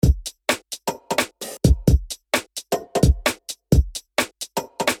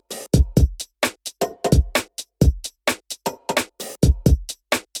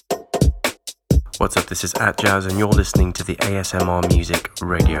What's up, this is Atjazz and you're listening to the ASMR Music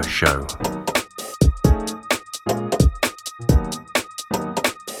Radio Show.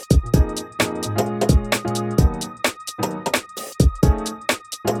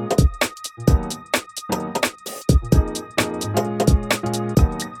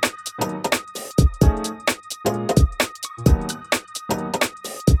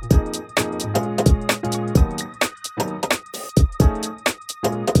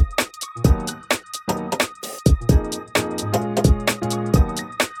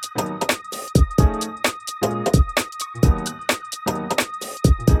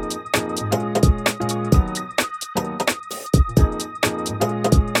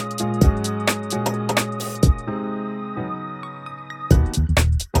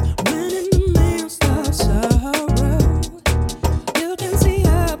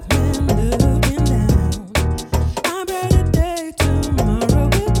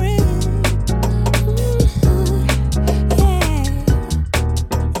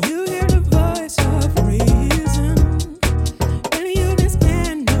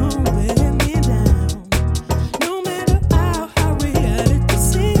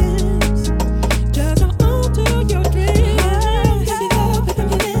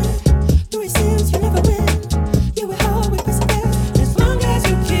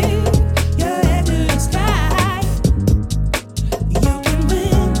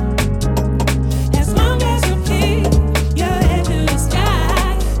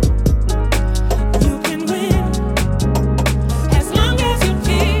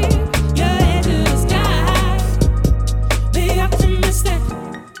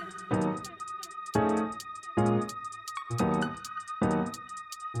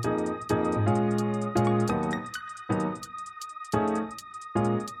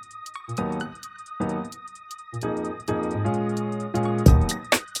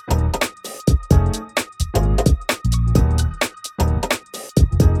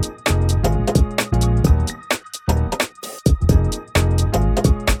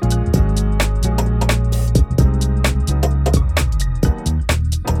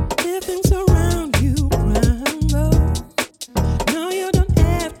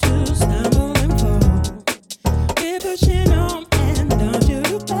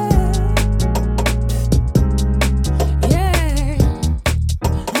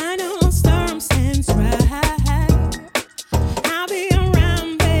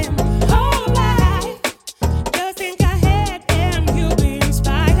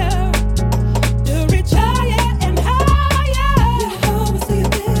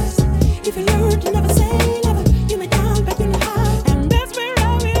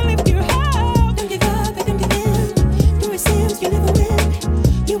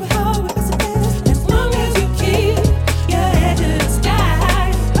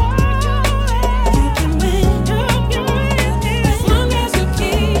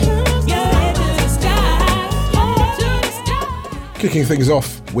 Kicking things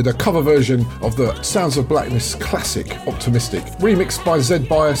off with a cover version of the Sounds of Blackness classic Optimistic, remixed by Zed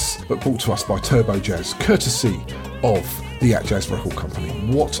Bias but brought to us by Turbo Jazz, courtesy of the Atjazz Record Company.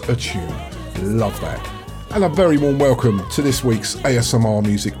 What a tune, love that. And a very warm welcome to this week's ASMR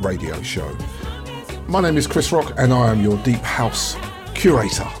Music Radio Show. My name is Chris Rock and I am your Deep House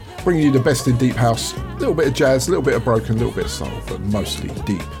curator, bringing you the best in Deep House, a little bit of jazz, a little bit of broken, a little bit of soul, but mostly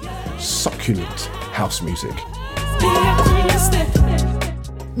deep, succulent house music.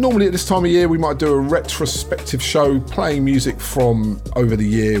 Normally at this time of year we might do a retrospective show playing music from over the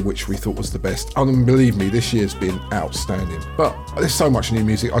year which we thought was the best, and believe me, this year's been outstanding, but there's so much new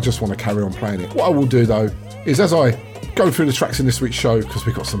music I just want to carry on playing it. What I will do though is, as I go through the tracks in this week's show, because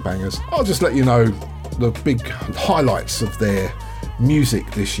we've got some bangers, I'll just let you know the big highlights of their music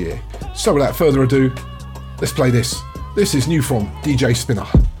this year. So without further ado, let's play this. This is new from DJ Spinner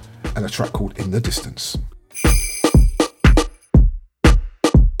and a track called In the Distance.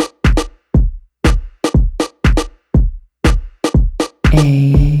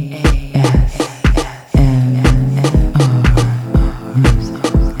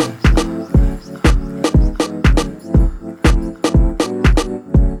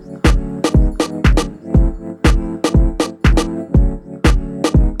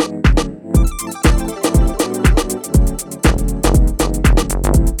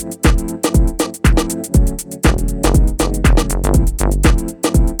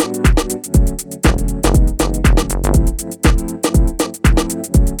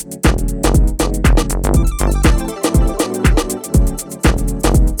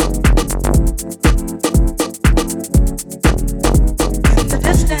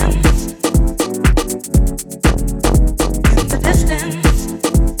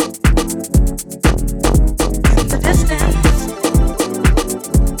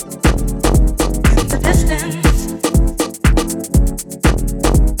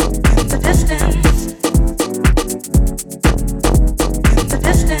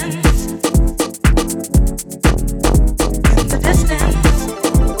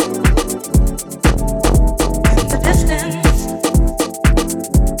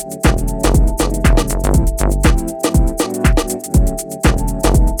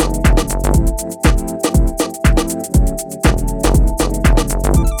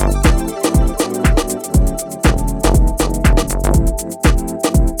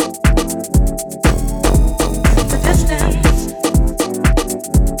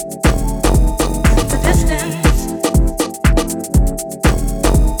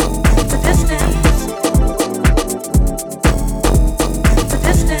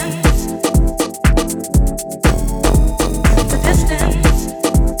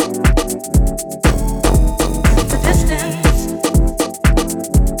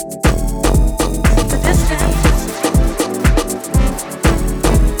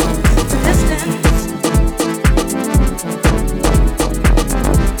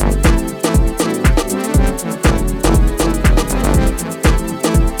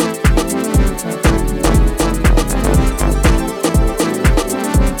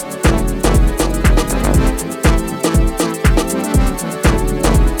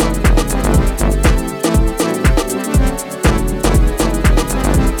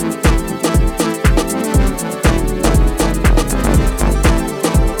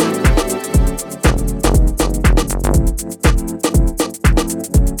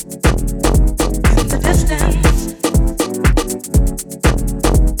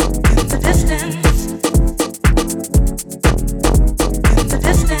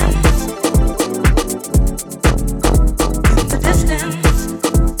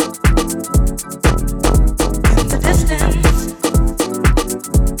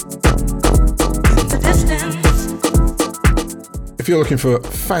 If you're looking for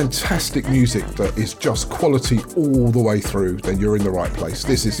fantastic music that is just quality all the way through, then you're in the right place.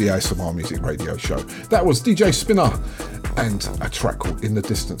 This is the ASMR Music Radio Show. That was DJ Spinner and a track called In the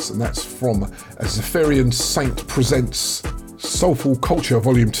Distance, and that's from a Zephyrian Saint Presents Soulful Culture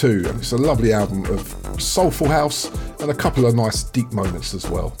Volume 2, and it's a lovely album of soulful house and a couple of nice deep moments as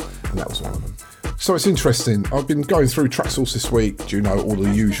well, and that was one of them. So it's interesting, I've been going through Traxsource this week, all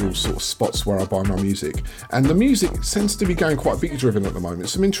the usual sort of spots where I buy my music, and the music tends to be going quite beat driven at the moment.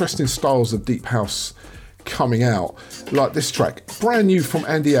 Some interesting styles of deep house coming out, like this track, brand new from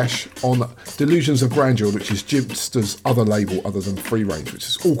Andy Ash on Delusions of Grandeur, which is Jimster's other label other than Free Range, which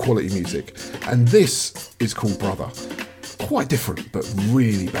is all quality music, and this is called Brother. Quite different, but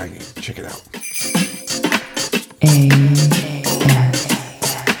really banging. Check it out.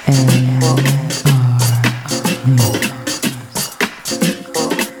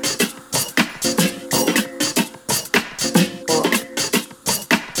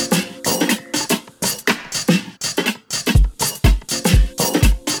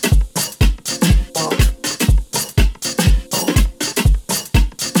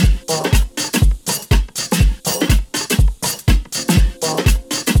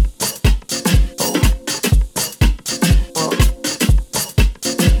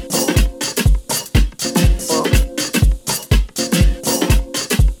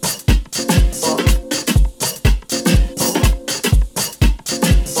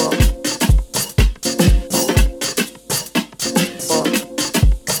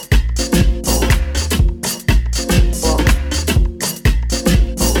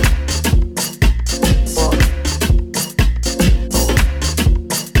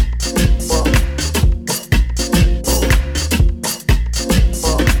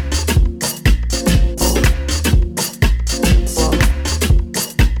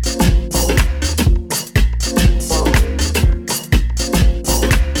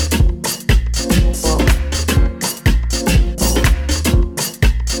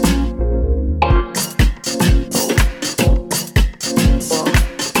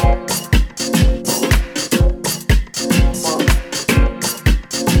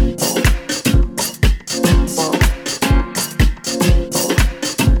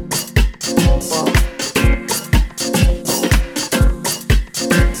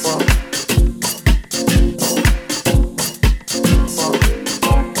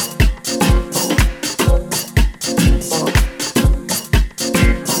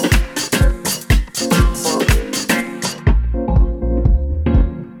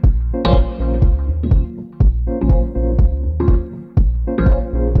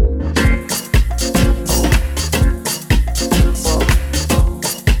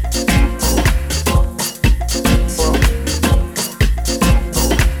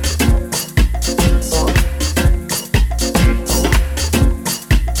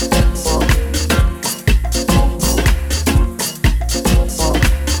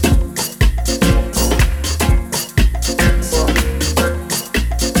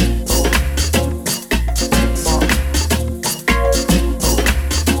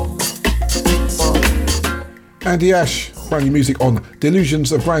 Andy Ash, brand new music on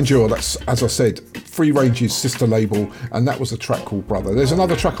Delusions of Grandeur. That's, as I said, Free Range's sister label, and that was a track called Brother. There's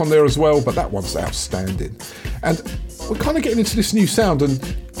another track on there as well, but that one's outstanding. And we're kind of getting into this new sound,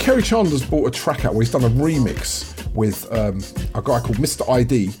 and Kerry Chandler's brought a track out where he's done a remix with a guy called Mr.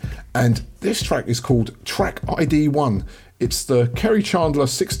 ID, and this track is called Track ID 1. It's the Kerry Chandler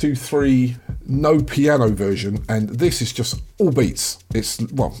 623 no piano version, and this is just all beats. It's,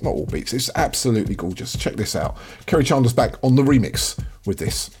 well, not all beats, it's absolutely gorgeous. Check this out. Kerry Chandler's back on the remix with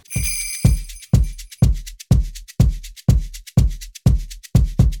this.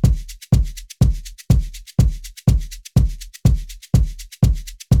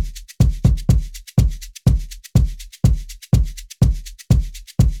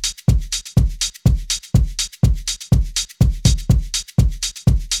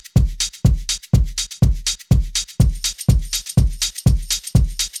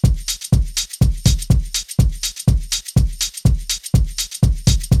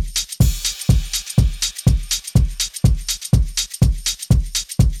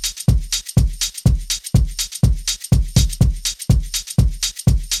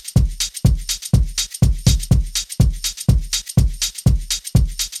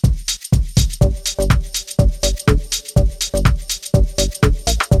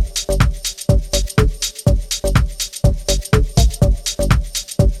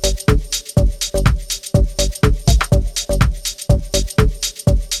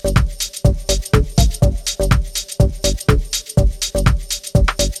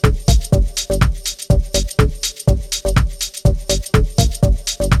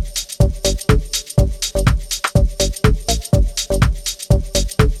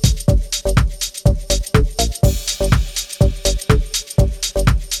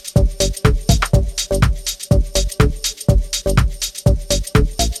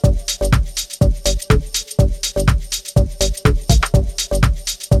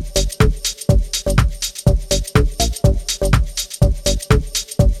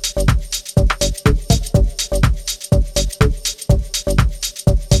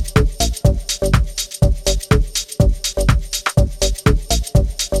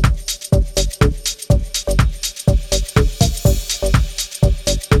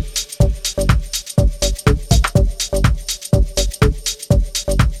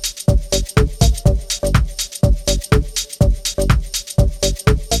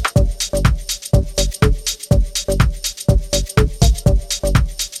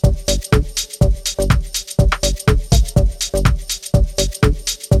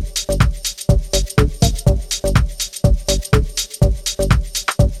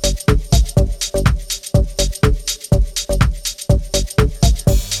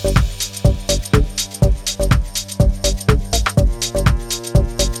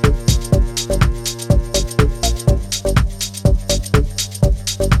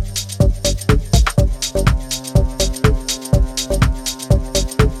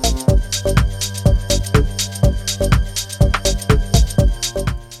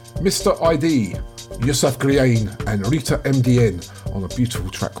 Mr. ID, Yusuf Griain and Rita MDN on a beautiful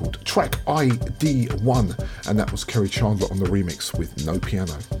track called Track ID1, and that was Kerry Chandler on the remix with no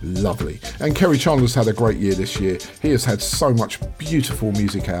piano. Lovely. And Kerry Chandler's had a great year this year. He has had so much beautiful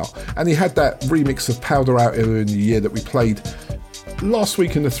music out, and he had that remix of Powder out earlier in the year that we played last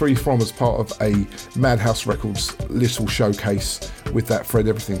week in the 3 From as part of a Madhouse Records little showcase with that Fred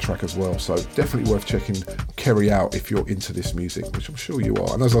Everything track as well. So definitely worth checking Kerry out if you're into this music, which I'm sure you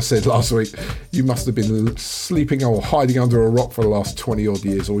are. And as I said last week, you must have been sleeping or hiding under a rock for the last 20 odd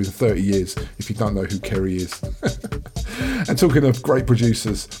years or even 30 years if you don't know who Kerry is. And talking of great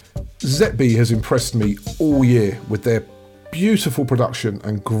producers, Zetby has impressed me all year with their beautiful production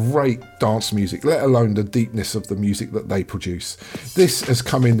and great dance music, let alone the deepness of the music that they produce. This has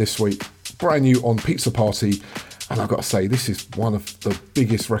come in this week, brand new on Pizza Party, and I've got to say, this is one of the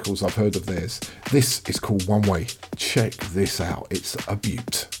biggest records I've heard of theirs. This is called One Way. Check this out, it's a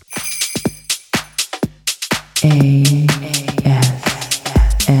beaut. ASMR Music.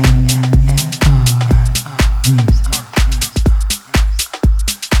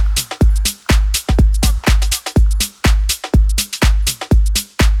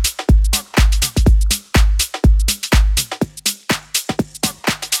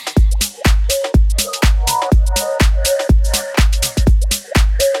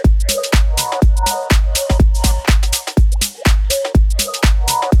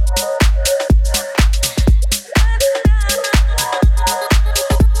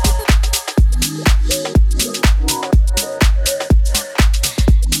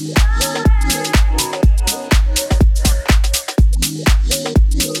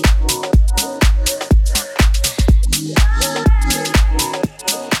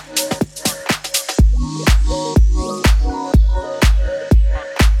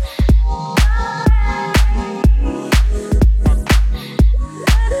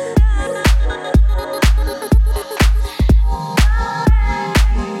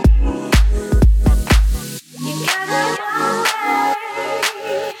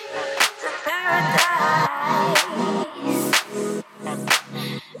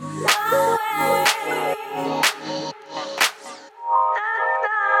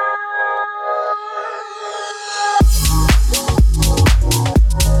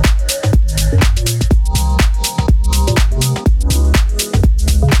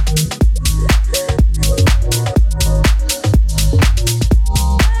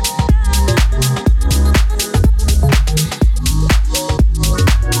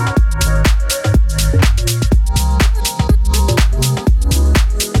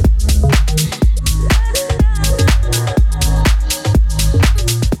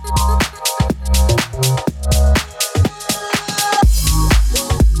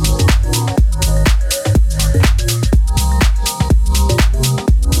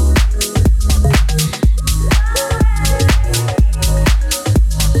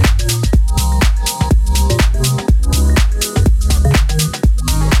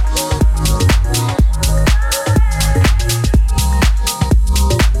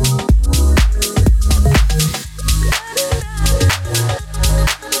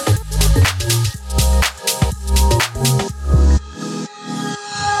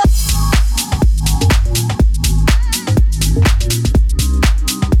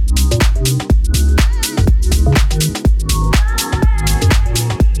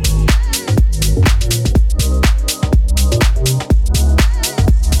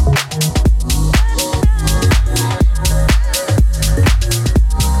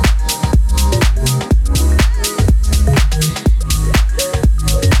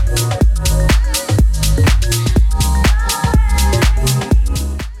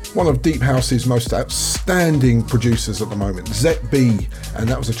 One of Deep House's most outstanding producers at the moment, Zetby, and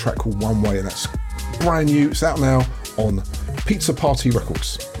that was a track called One Way, and that's brand new. It's out now on Pizza Party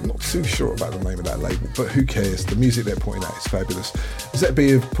Records. I'm not too sure about the name of that label, but who cares? The music they're putting out is fabulous.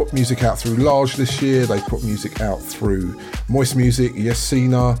 Zetby have put music out through Large this year. They've put music out through Moist Music,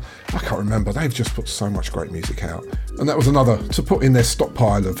 Yesina. I can't remember. They've just put so much great music out. And that was another to put in their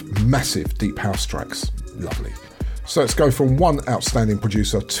stockpile of massive Deep House tracks. Lovely. So let's go from one outstanding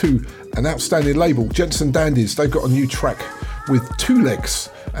producer to an outstanding label, Jensen Dandies. They've got a new track with 2 legs,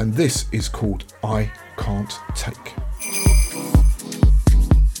 and this is called I Can't Take.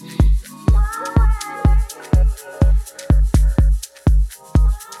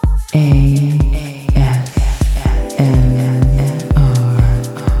 ASMR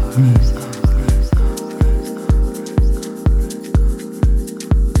Music.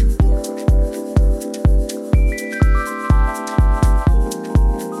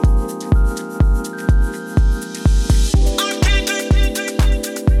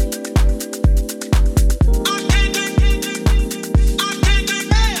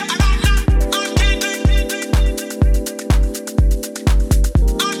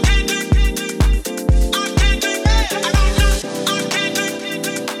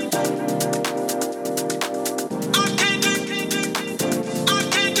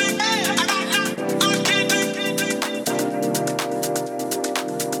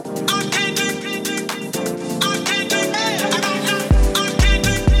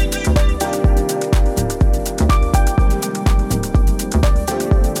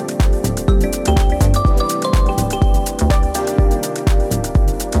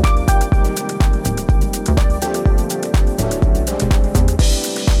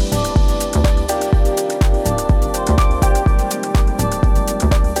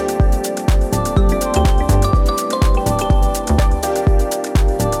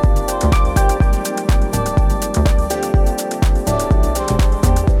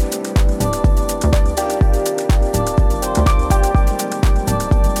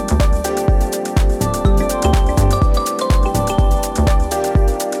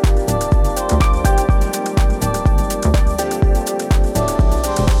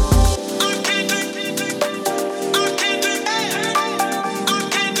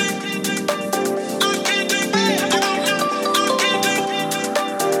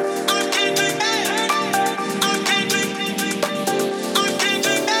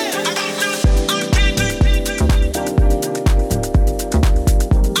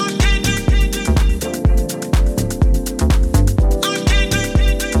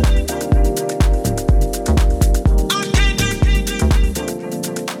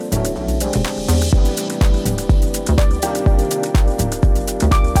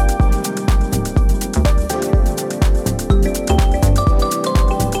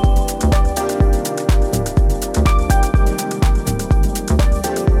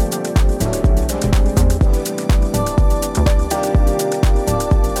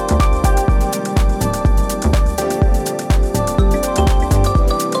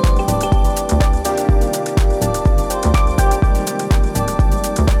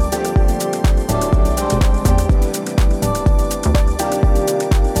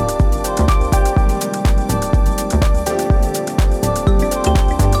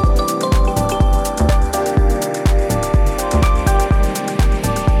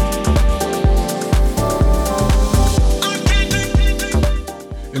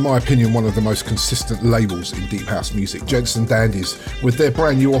 opinion, one of the most consistent labels in deep house music, Gents and Dandies, with their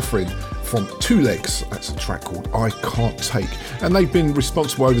brand new offering from Two Legs. That's a track called I Can't Take. And they've been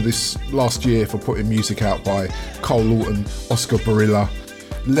responsible over this last year for putting music out by Cole Lawton, Oscar Barilla,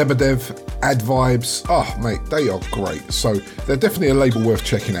 Lebedev, Ad Vibes. Oh, mate, they are great. So they're definitely a label worth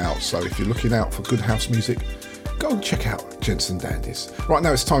checking out. So if you're looking out for good house music, go and check out Gents and Dandies. Right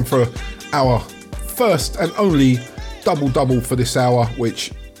now it's time for our first and only double for this hour,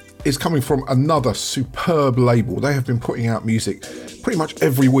 which is coming from another superb label. They have been putting out music pretty much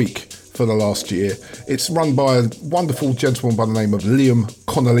every week for the last year. It's run by a wonderful gentleman by the name of Liam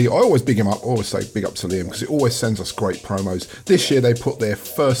Connolly. I always big him up, I always say big up to Liam because it always sends us great promos. This year they put their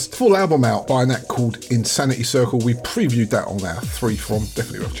first full album out by an act called Insanity Circle. We previewed that on our 3 From,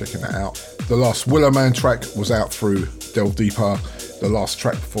 definitely worth checking that out. The last Willow Man track was out through Delve Deeper. The last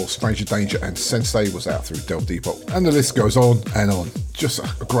track before Stranger Danger and Sensei was out through Delve Deeper. And the list goes on and on. Just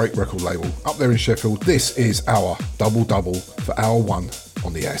a great record label up there in Sheffield. This is our double for hour 1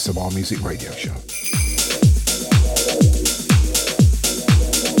 on the ASMR Music Radio Show.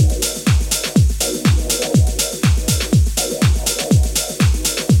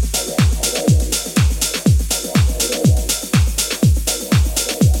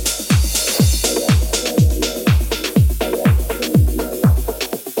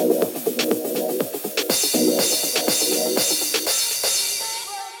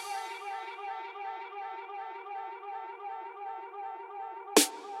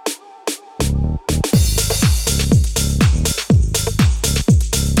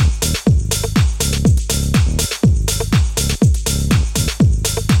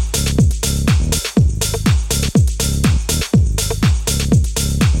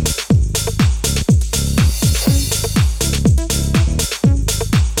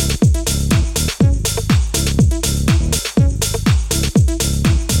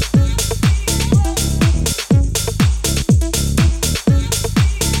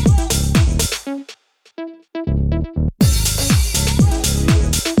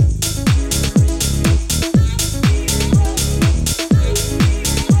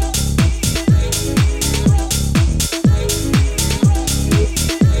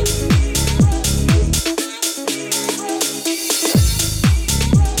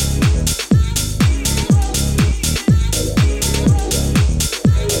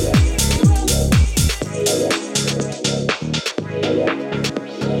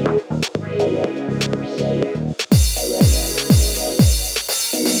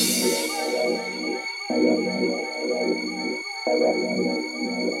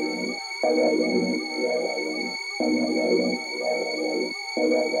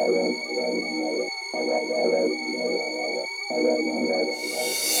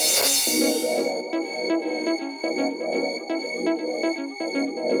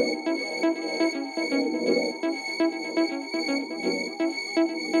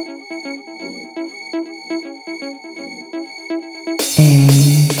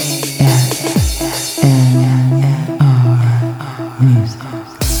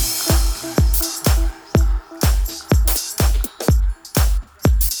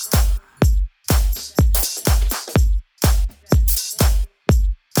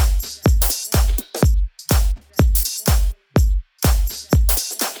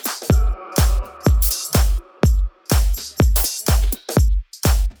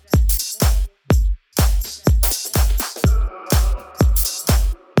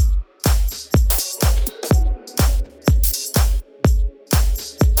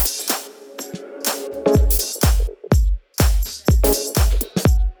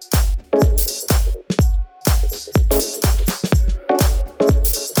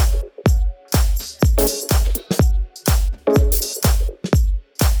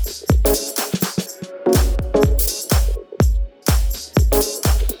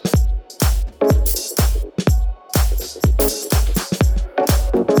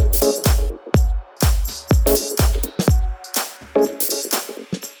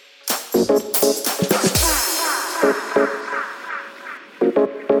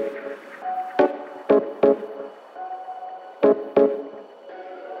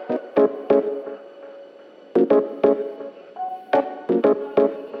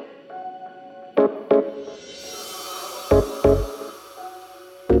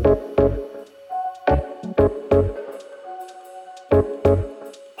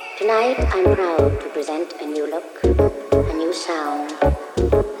 Tonight, I'm proud to present a new look, a new sound,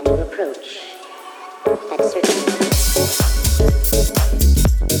 a new approach. That's certain.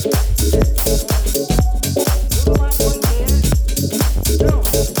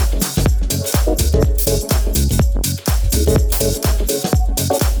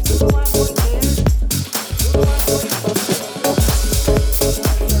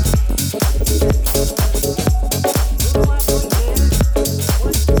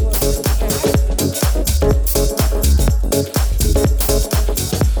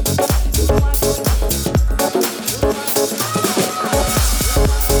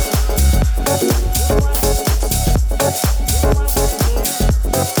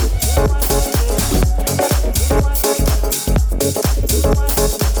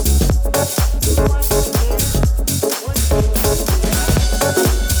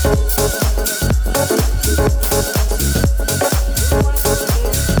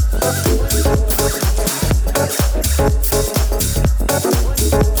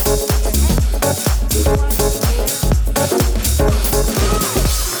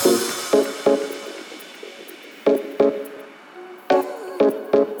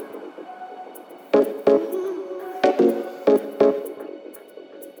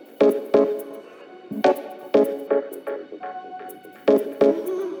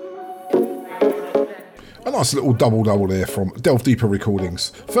 A nice little double there from Delve Deeper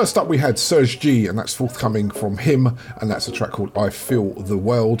Recordings. First up we had Serge G, and that's forthcoming from him, and that's a track called I Feel the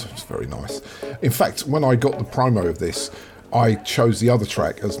World. It's very nice. In fact, when I got the promo of this, I chose the other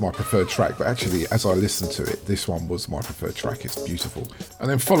track as my preferred track, but actually as I listened to it, this one was my preferred track. It's beautiful. And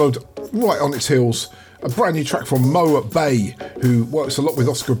then followed right on its heels a brand new track from Mo Bay, who works a lot with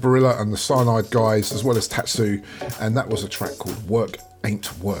Oscar Barilla and the Cyanide guys, as well as Tatsu, and that was a track called Work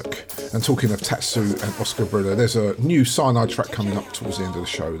Ain't Work. And talking of Tatsu and Oscar Barilla, there's a new Cyanide track coming up towards the end of the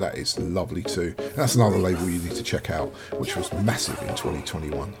show. That is lovely too. And that's another label you need to check out, which was massive in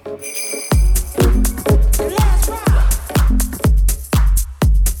 2021.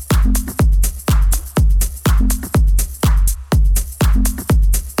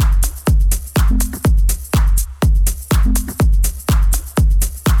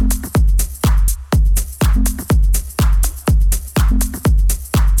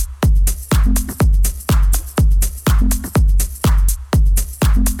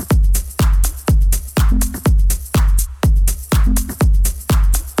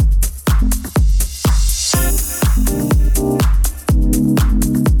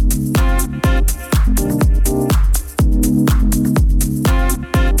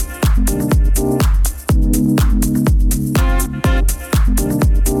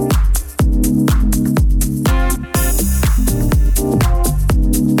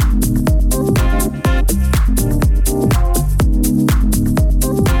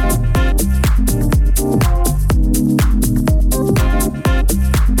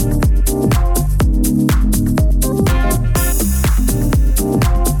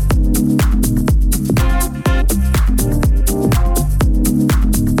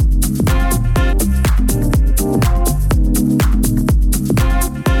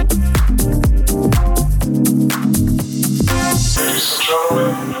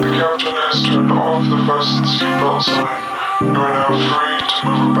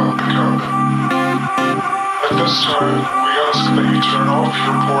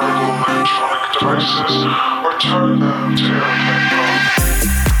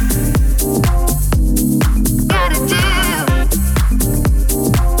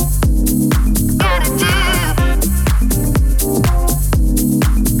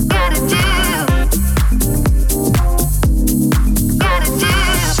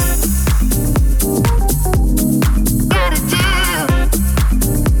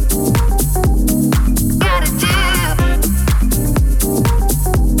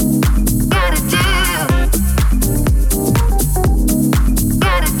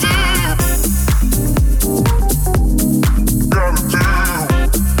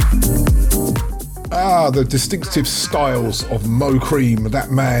 The distinctive styles of Mo Cream,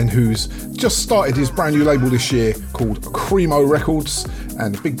 that man who's just started his brand new label this year called Creamo Records,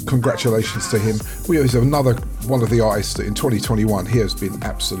 and big congratulations to him. He's another one of the artists that in 2021 he has been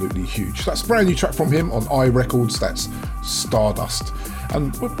absolutely huge. That's a brand new track from him on I Records, that's Stardust,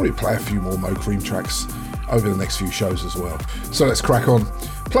 and we'll probably play a few more Mo Cream tracks over the next few shows as well. So let's crack on.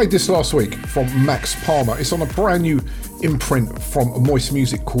 Played this last week from Max Palmer. It's on a brand new imprint from Moist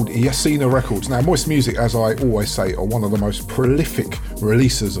Music called Yasina Records. Now, Moist Music, as I always say, are one of the most prolific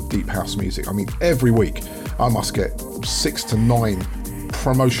releasers of deep house music. I mean, every week I must get 6 to 9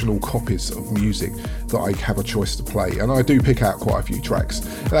 promotional copies of music that I have a choice to play, and I do pick out quite a few tracks.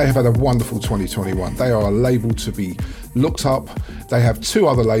 They have had a wonderful 2021. They are a label to be looked up. They have 2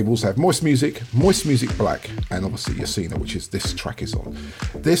 other labels. They have Moist Music Black, and obviously Yasina, which is this track is on.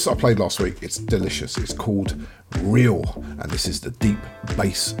 This I played last week. It's delicious. It's called Real, and this is the deep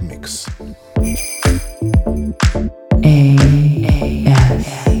bass mix.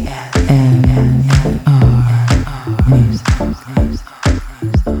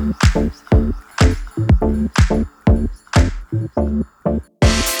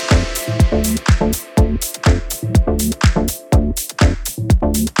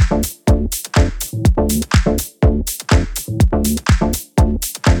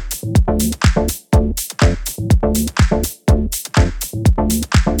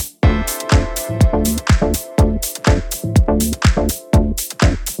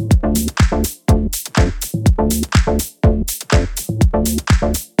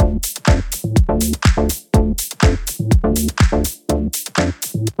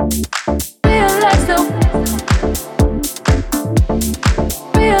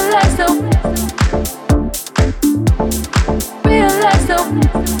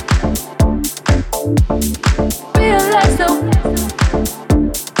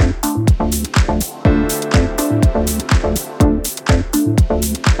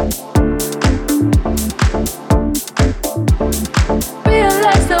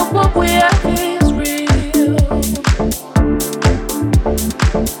 Realize that what we are is real.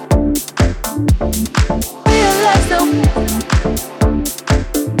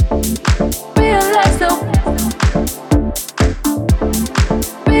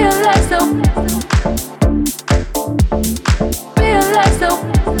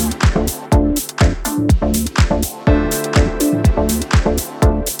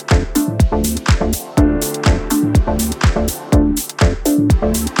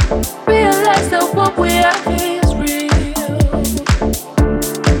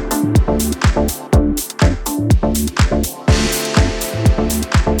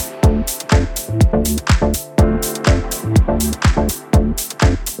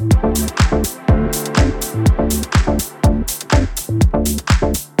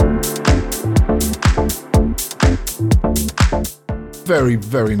 Very,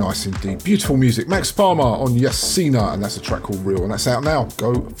 very nice indeed. Beautiful music. Max Palmer on Yasina, and that's a track called Real, and that's out now.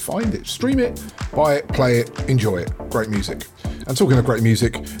 Go find it, stream it, buy it, play it, enjoy it. Great music. And talking of great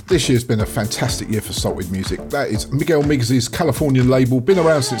music, this year's been a fantastic year for Salted Music. That is Miguel Miggs' Californian label, been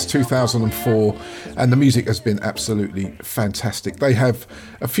around since 2004, and the music has been absolutely fantastic. They have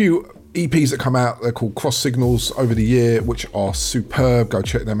a few EPs that come out, they're called Cross Signals over the year, which are superb. Go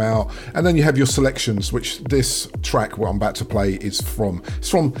check them out. And then you have your selections, which this track what I'm about to play is from. It's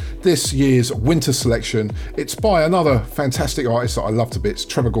from this year's winter selection. It's by another fantastic artist that I love to bits,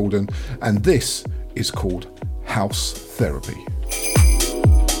 Trevor Gordon, and this is called House Therapy.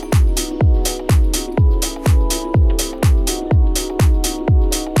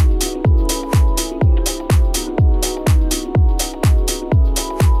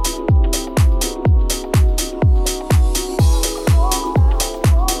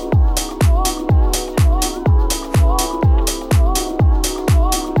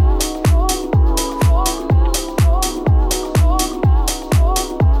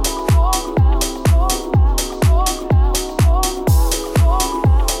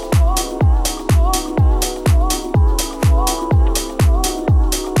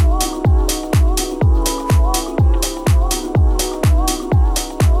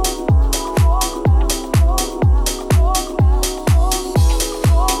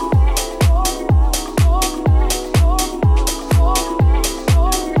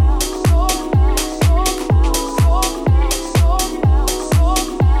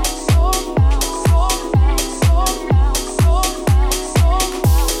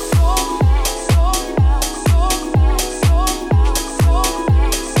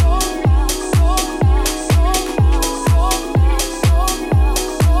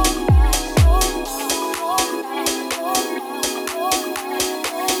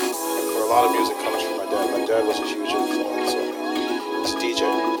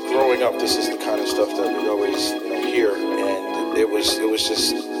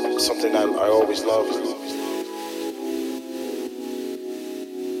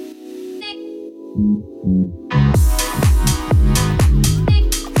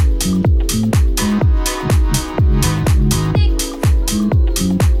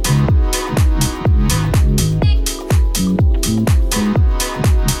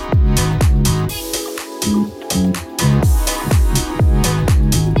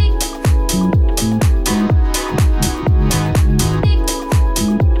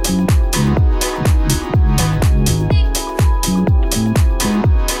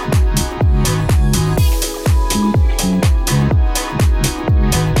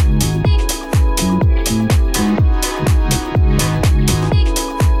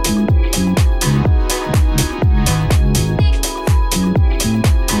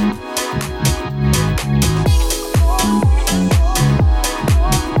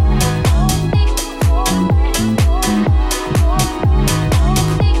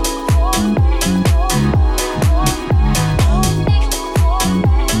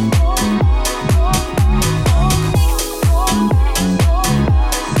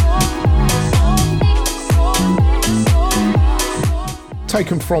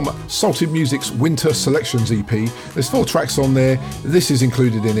 Taken from Salted Music's Winter Selections EP. There's 4 tracks on there. This is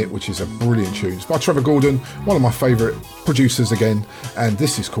included in it, which is a brilliant tune. It's by Trevor Gordon, one of my favourite producers again, and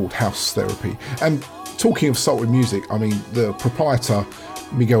this is called House Therapy. And talking of Salted Music, I mean, the proprietor,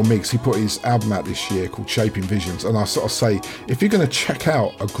 Miguel Miggs, he put his album out this year called Shaping Visions, and I sort of say, if you're going to check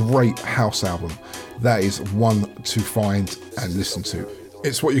out a great house album, that is one to find and listen to.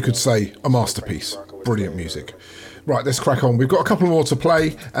 It's what you could say, a masterpiece. Brilliant music. Right, let's crack on. We've got a couple more to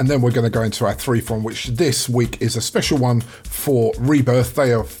play, and then we're going to go into our 3 from, which this week is a special one for Rebirth.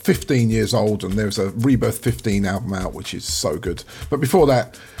 They are 15 years old, and there's a Rebirth 15 album out, which is so good. But before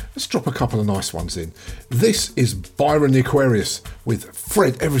that, let's drop a couple of nice ones in. This is Byron the Aquarius with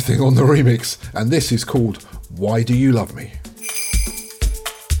Fred Everything on the remix, and this is called Why Do You Love Me?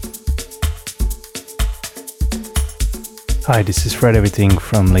 Hi, this is Fred Everything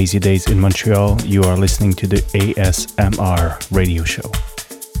from Lazy Days in Montreal. You are listening to the ASMR radio show.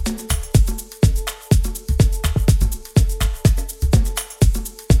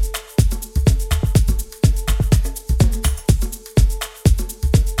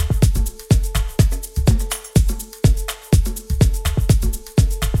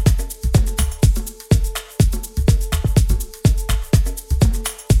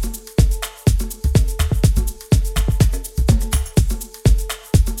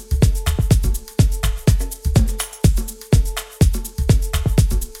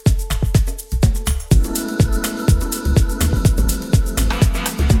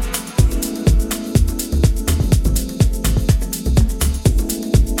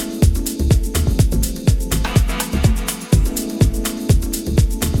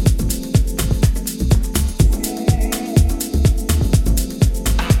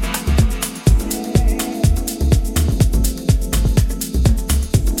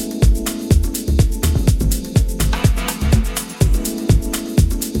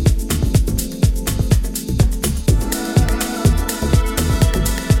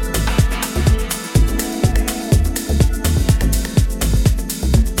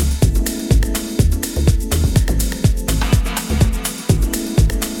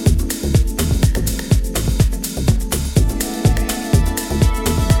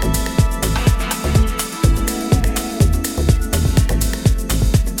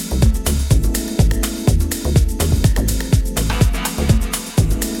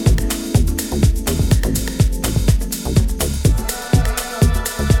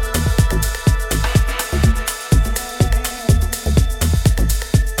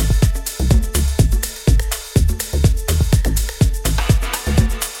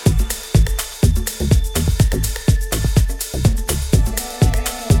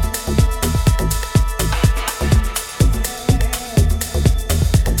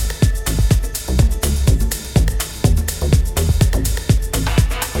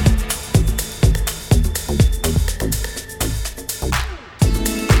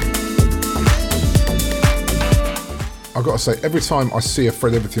 I've got to say, every time I see a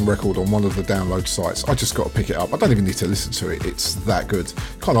Fred Everything record on one of the download sites, I just got to pick it up. I don't even need to listen to it. It's that good.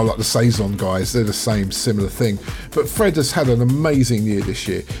 Kind of like the Saison guys. They're the same, similar thing. But Fred has had an amazing year this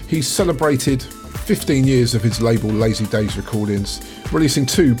year. He's celebrated 15 years of his label Lazy Days Recordings, releasing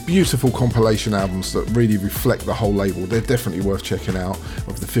 2 beautiful compilation albums that really reflect the whole label. They're definitely worth checking out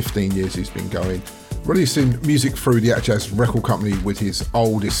of the 15 years he's been going. Releasing music through the Atjazz record company with his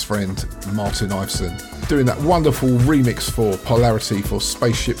oldest friend Martin Iveson, doing that wonderful remix for Polarity for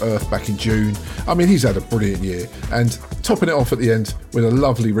Spaceship Earth back in June. I mean, he's had a brilliant year, and topping it off at the end with a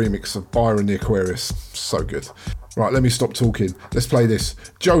lovely remix of Byron the Aquarius. So good. Right, let me stop talking. Let's play this.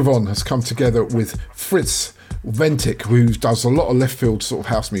 Jovan has come together with Fritz Ventic, who does a lot of left field sort of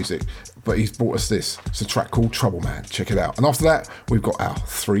house music, but he's brought us this. It's a track called Trouble Man. Check it out. And after that, we've got our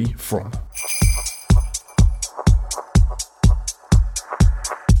 3 from.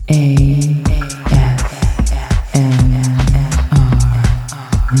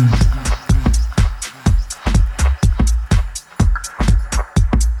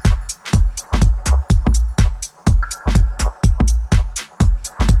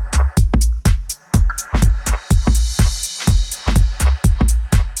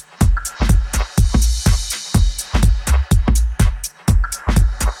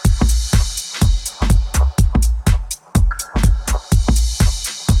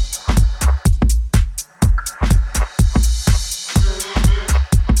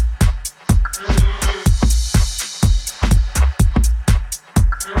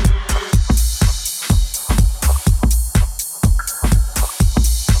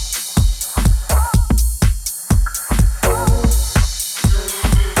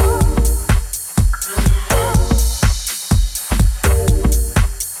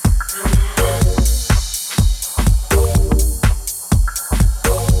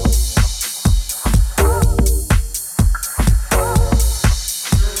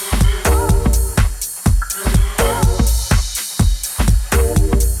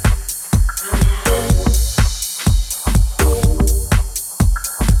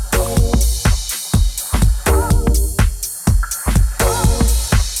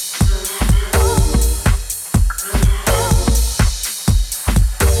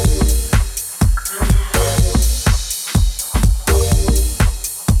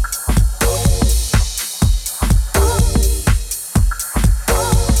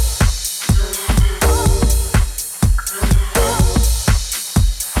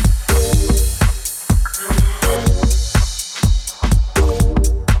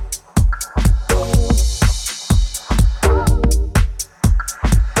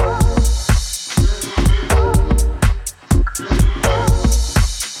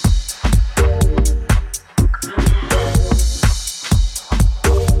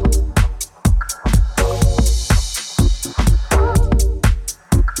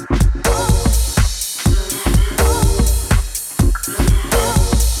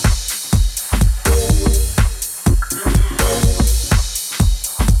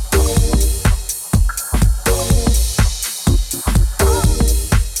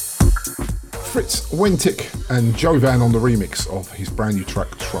 Wentic and Jovan on the remix of his brand new track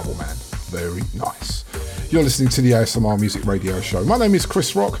Trouble Man. Very nice. You're listening to the ASMR Music Radio Show. My name is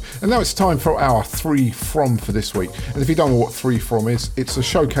Chris Rock, and now it's time for our 3 from for this week. And if you don't know what 3 from is, it's a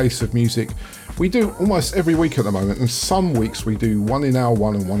showcase of music we do almost every week at the moment, and some weeks we do 1 in hour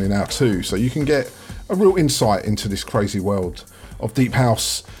 1 and 1 in hour 2, so you can get a real insight into this crazy world of deep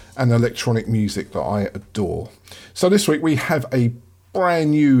house and electronic music that I adore. So this week we have a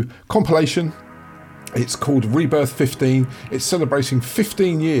brand new compilation. It's called Rebirth 15. It's celebrating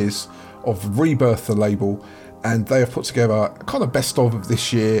 15 years of Rebirth, the label, and they have put together a kind of best of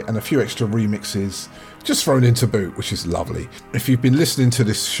this year and a few extra remixes just thrown into boot, which is lovely. If you've been listening to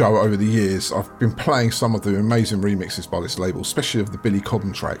this show over the years, I've been playing some of the amazing remixes by this label, especially of the Billy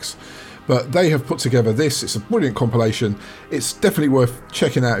Cobham tracks. But they have put together this. It's a brilliant compilation. It's definitely worth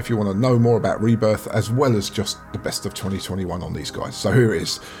checking out if you want to know more about Rebirth, as well as just the best of 2021 on these guys. So here it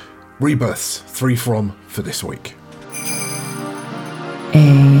is. Rebirth's 3 from for this week.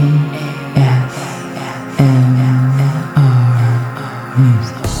 ASMR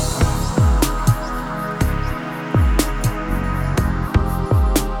Music.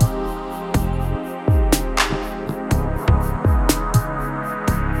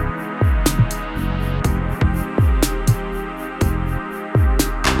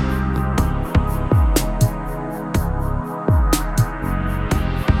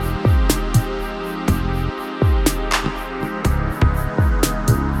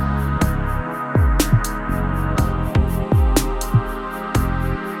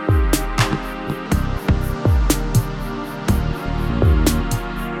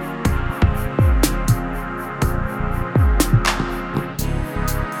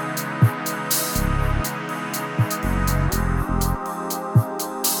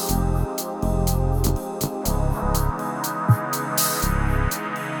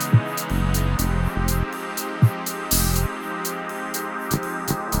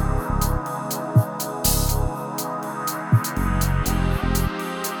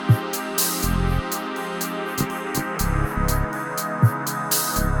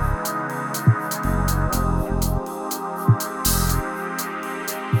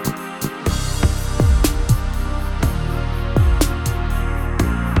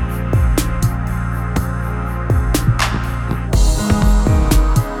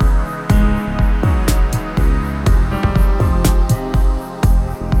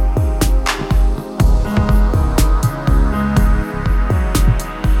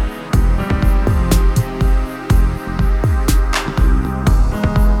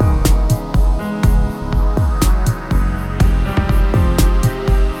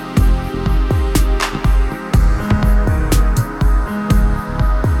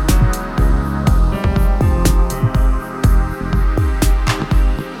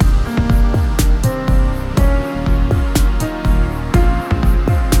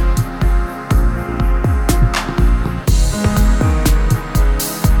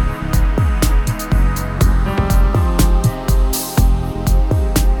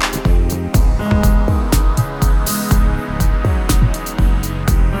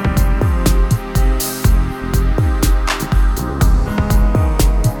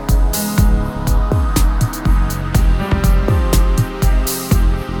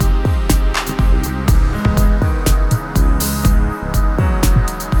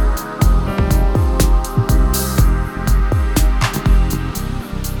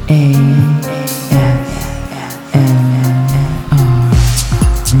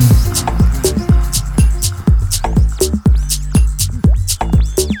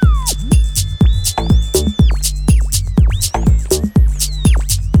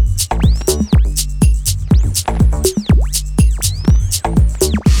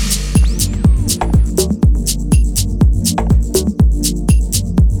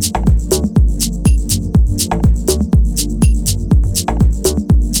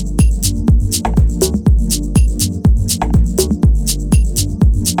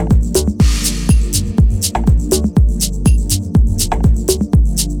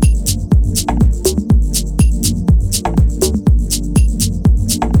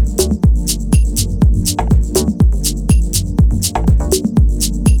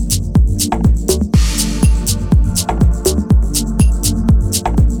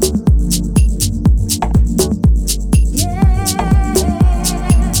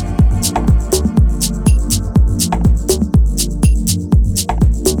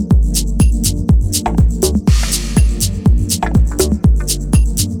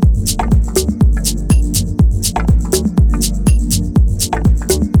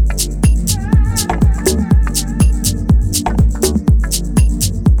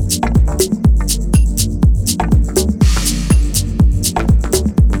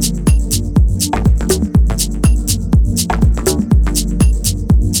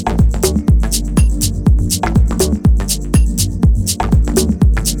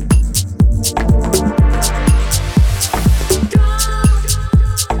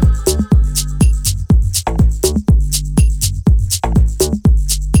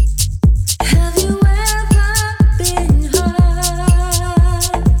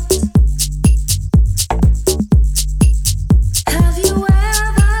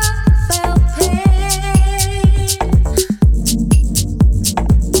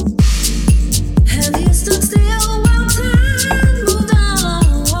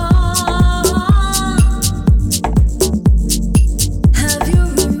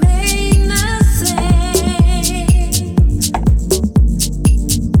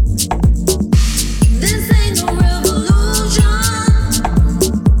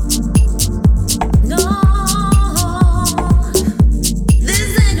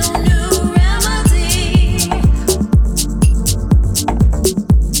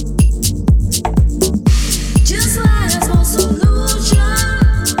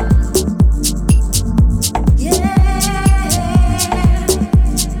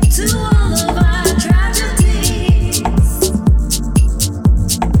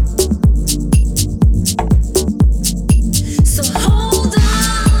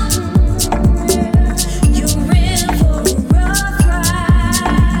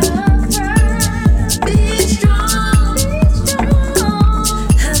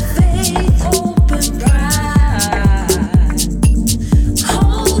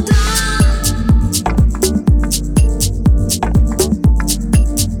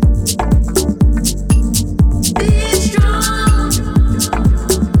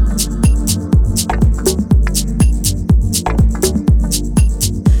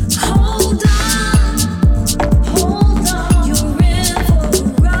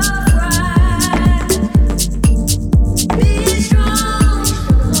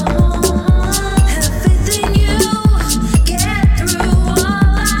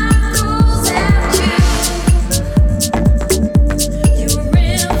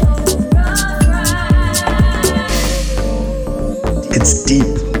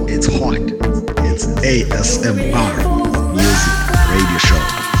 ASMR Music Radio Show.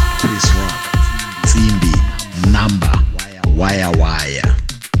 Chris Rock, Simbi, Number, Wire Wire.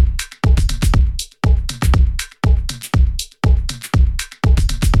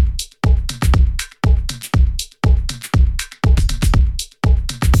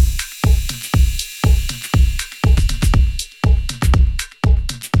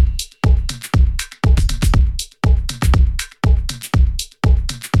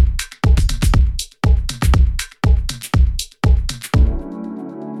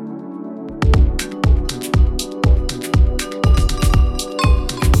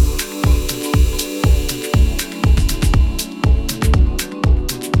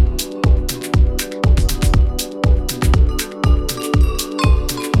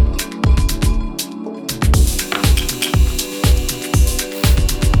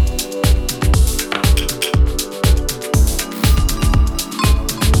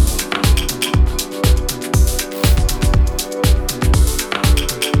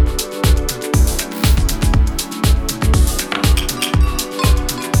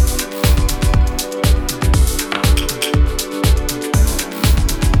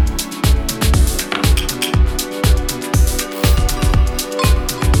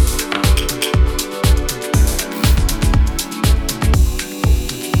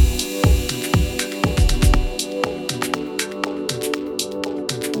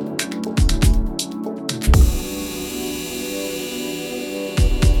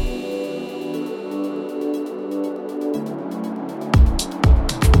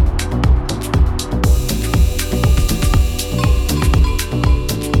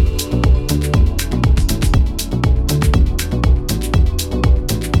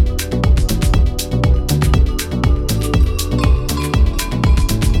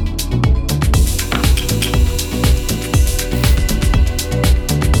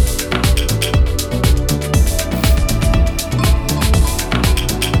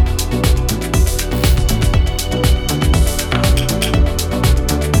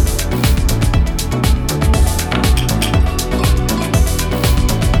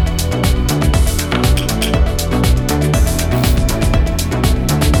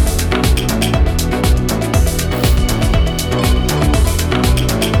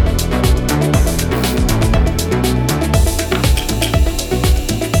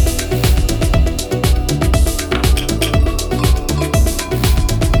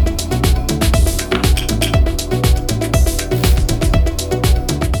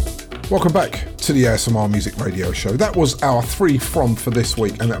 Welcome back to the ASMR Music Radio Show. That was our 3 from for this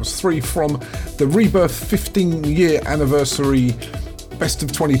week, and that was 3 from the Rebirth 15-year anniversary Best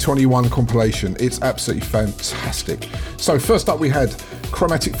of 2021 compilation. It's absolutely fantastic. So first up we had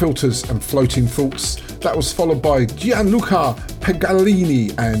Chromatic Filters and Floating Thoughts. That was followed by Gianluca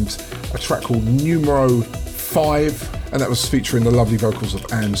Pegalini and a track called Numero 5. And that was featuring the lovely vocals of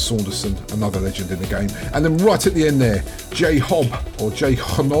Anne Saunderson, another legend in the game. And then right at the end there, J Hob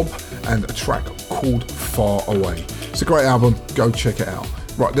and a track called Far Away. It's a great album, go check it out.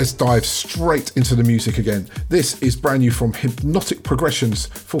 Right, let's dive straight into the music again. This is brand new from Hypnotic Progressions,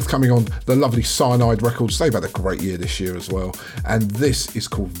 forthcoming on the lovely Cyanide Records. They've had a great year this year as well. And this is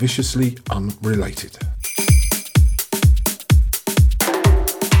called Viciously Unrelated.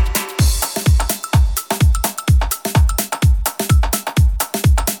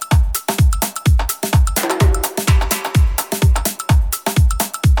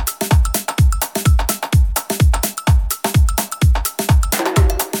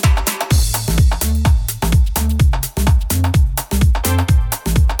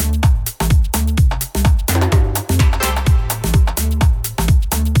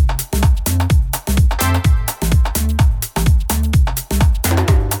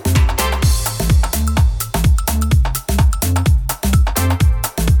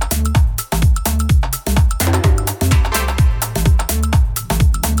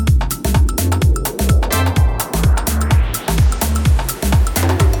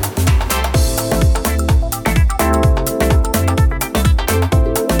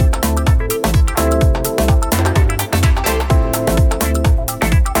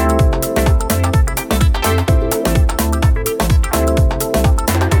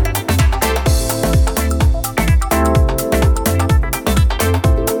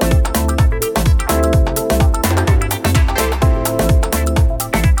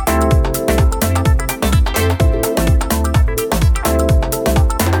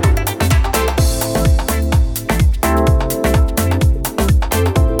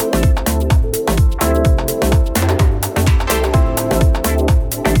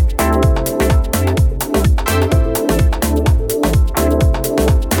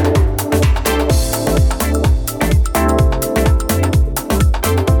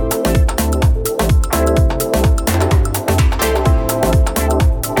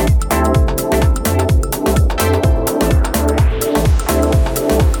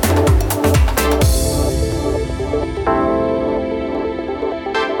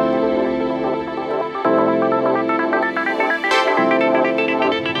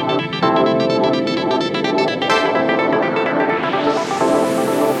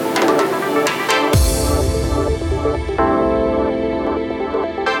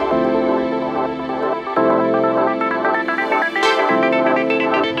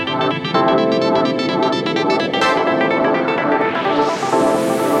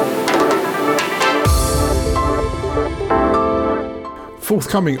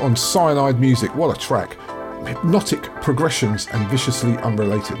 Forthcoming on Cyanide Music, what a track. Hypnotic progressions and viciously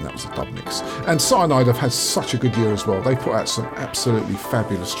unrelated, and that was a dub mix. And Cyanide have had such a good year as well. They put out some absolutely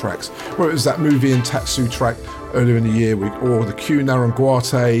fabulous tracks, whether it was that movie and Tatsu track earlier in the year, or the Q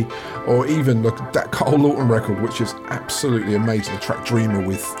Naranguate, or even that Carl Lawton record, which is absolutely amazing, the track Dreamer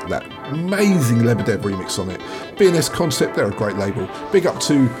with that amazing Lebedev remix on it. BNS Concept, they're a great label. Big up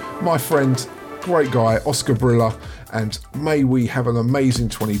to my friend, great guy, Oscar Brilla, and may we have an amazing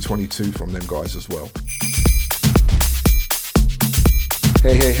 2022 from them guys as well.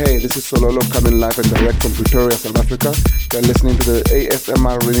 Hey, this is Sololo coming live and direct from Pretoria, South Africa. You're listening to the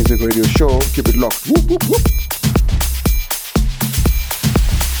ASMR Music Radio Show. Keep it locked. Whoop, whoop, whoop.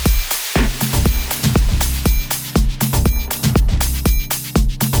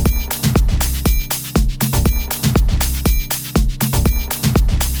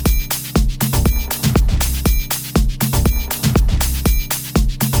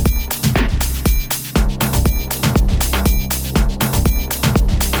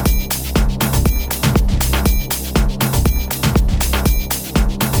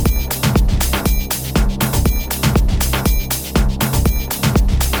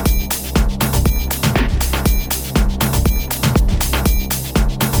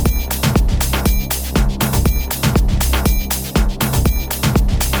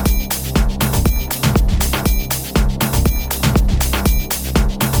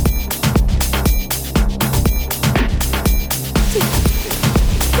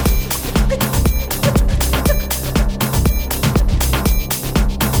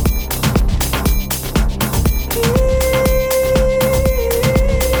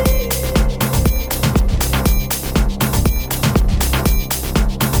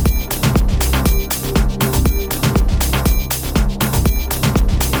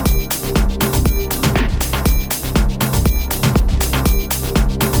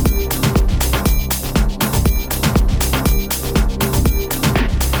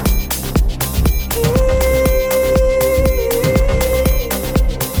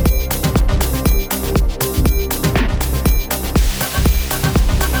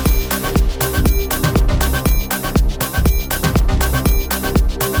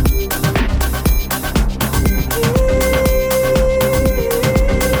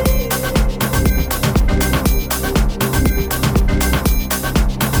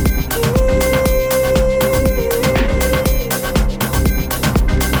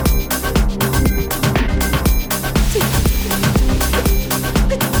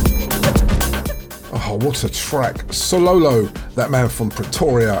 What a track. Sololo, that man from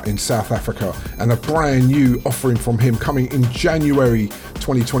Pretoria in South Africa, and a brand new offering from him coming in January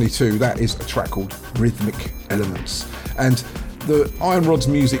 2022. That is a track called Rhythmic Elements. And the Iron Rods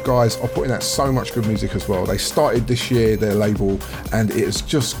Music guys are putting out so much good music as well. They started this year, their label, and it has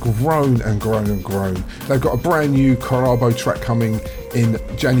just grown and grown and grown. They've got a brand new Karabo track coming in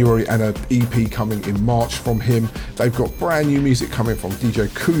January and an EP coming in March from him. They've got brand new music coming from DJ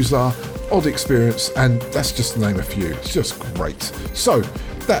Kuzla, Odd Experience, and that's just to name a few. It's just great. So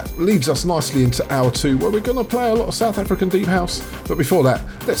that leads us nicely into hour 2, where we're going to play a lot of South African deep house. But before that,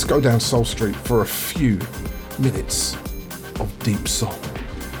 let's go down Soul Street for a few minutes of deep soul.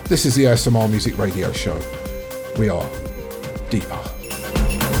 This is the ASMR Music Radio Show. We are deeper.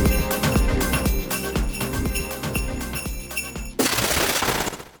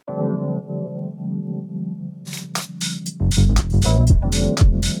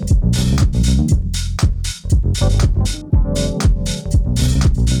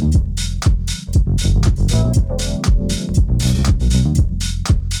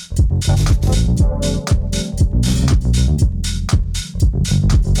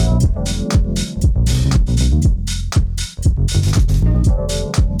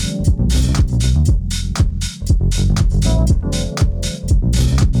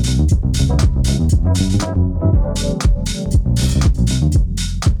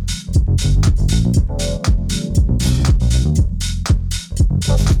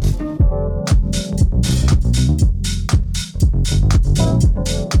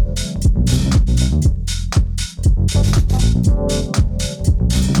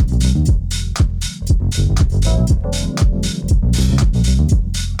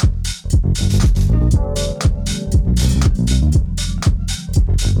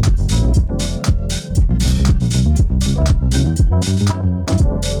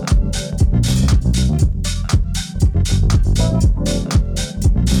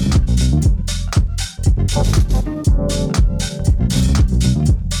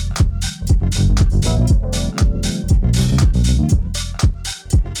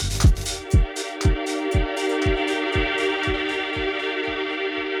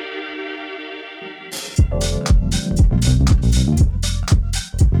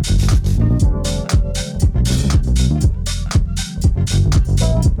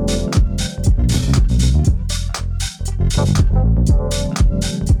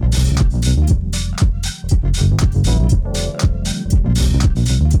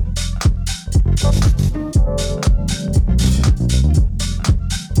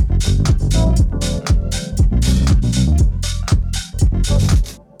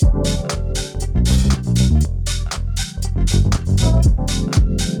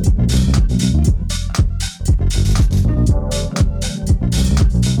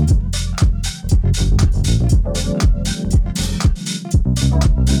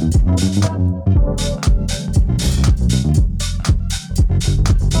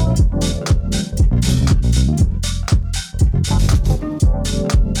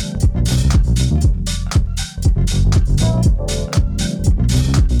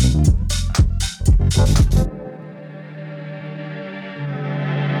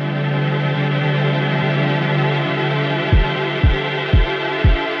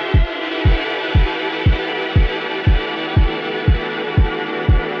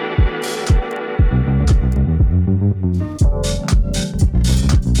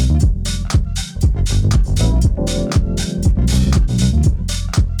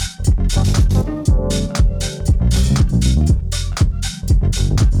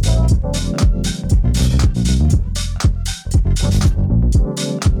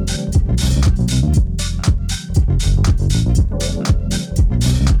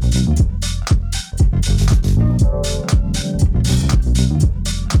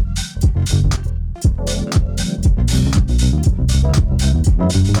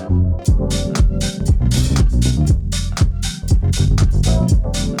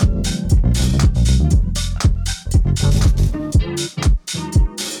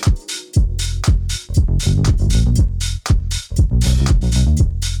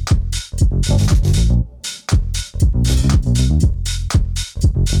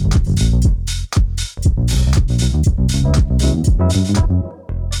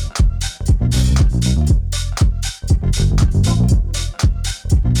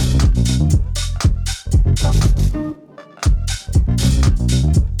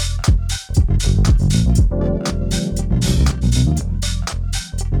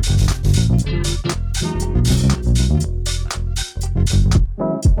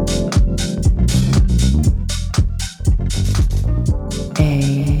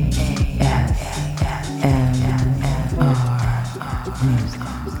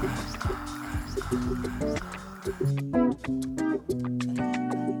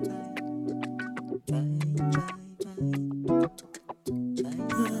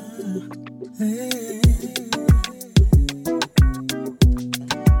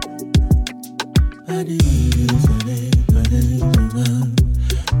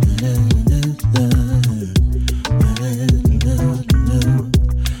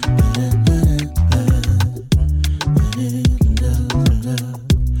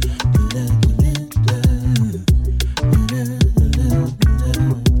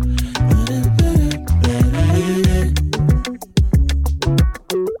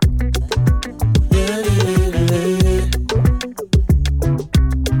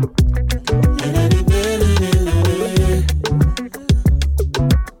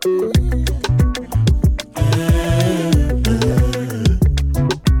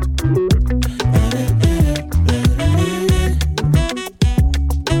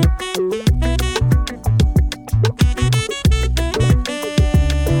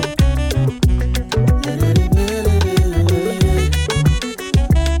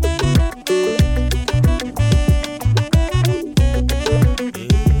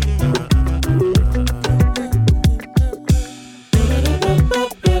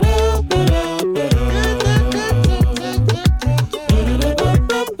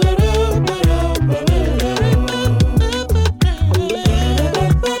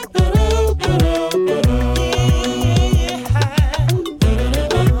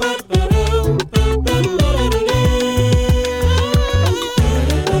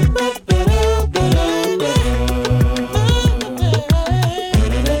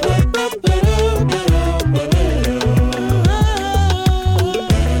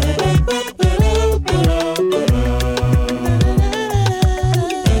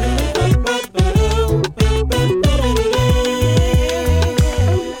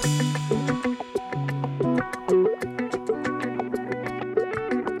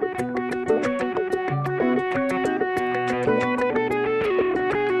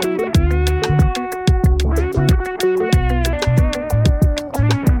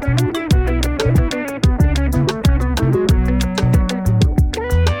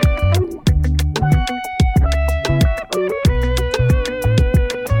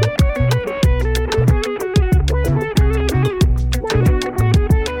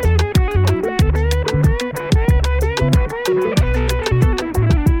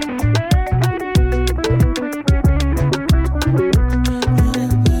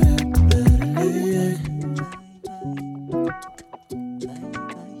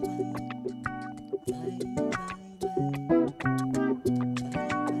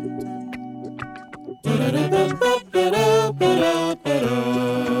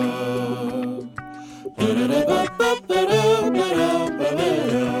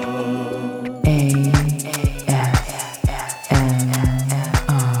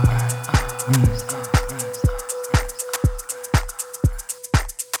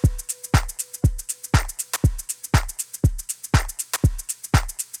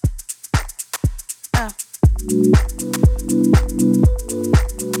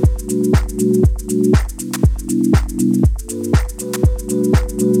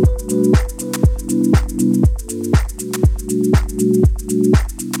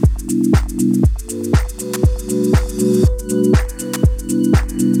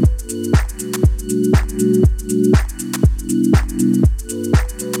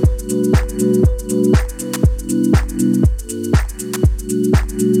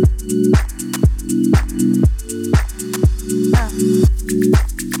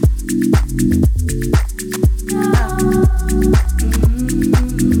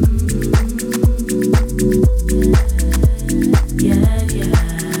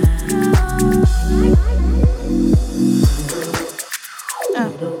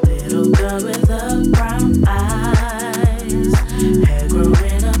 Little girl with the brown eyes, hair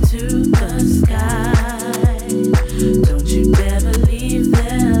growing up to the sky. Don't you dare believe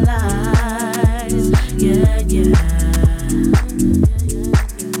their lies, yeah, yeah.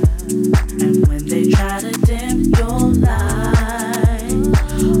 And when they try to dim your light,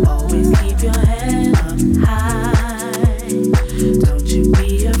 always keep your head up high. Don't you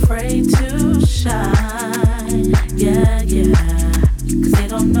be afraid to shine, yeah, yeah. They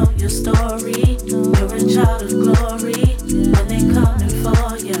don't know your story. You're a child of glory. When they coming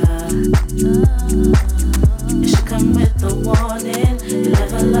for ya, you should come with a warning. You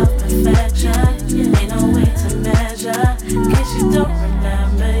level up perfection. Ain't no way to measure. In case you don't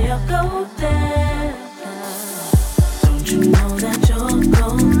remember, you're golden. Don't you know that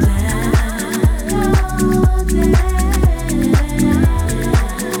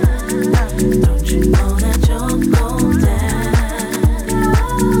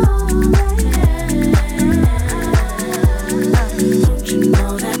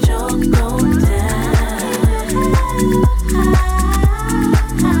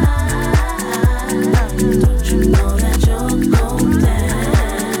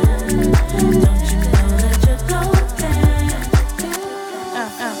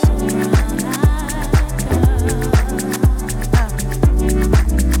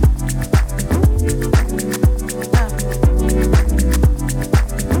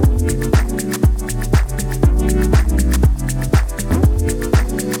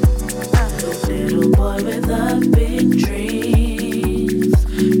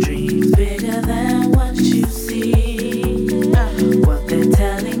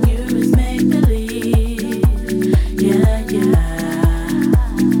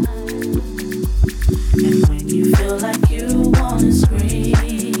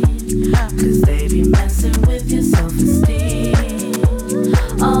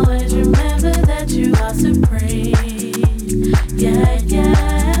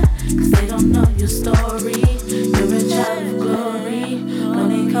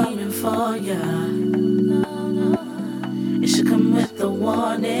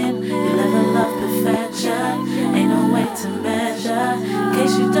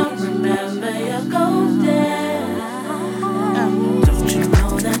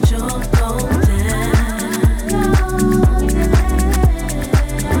you're golden?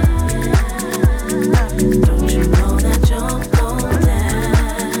 Don't you know that you're golden?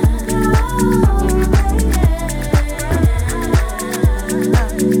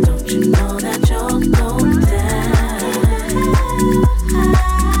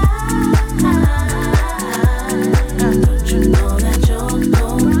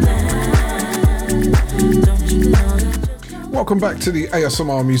 Welcome back to the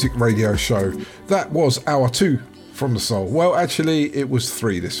ASMR Music Radio Show. That was hour 2 from the soul. Well, actually, it was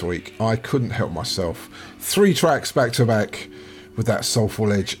 3 this week. I couldn't help myself. 3 tracks back to back with that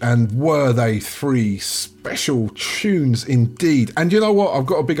soulful edge, and were they 3 special tunes indeed. And you know what? I've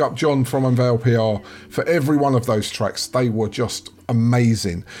got to big up John from Unveil PR for every one of those tracks. They were just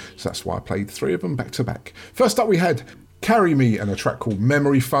amazing. So that's why I played 3 of them back to back. First up, we had Carry Me and a track called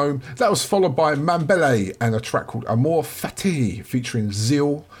Memory Foam. That was followed by Mambele and a track called Amor Fatih featuring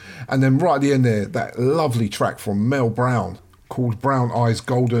Zil. And then right at the end there, that lovely track from Mel Brown called Brown Eyes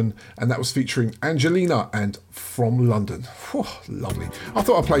Golden, and that was featuring Angelina and From London. Whew, lovely. I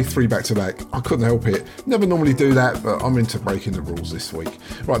thought I'd play 3 back to back. I couldn't help it. Never normally do that, but I'm into breaking the rules this week.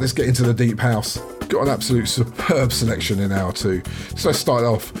 Right, let's get into the deep house. Got an absolute superb selection in hour 2. So let's start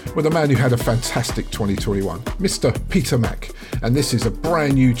off with a man who had a fantastic 2021, Mr. Peter Mac. And this is a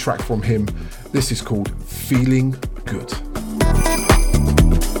brand new track from him. This is called Feeling Good.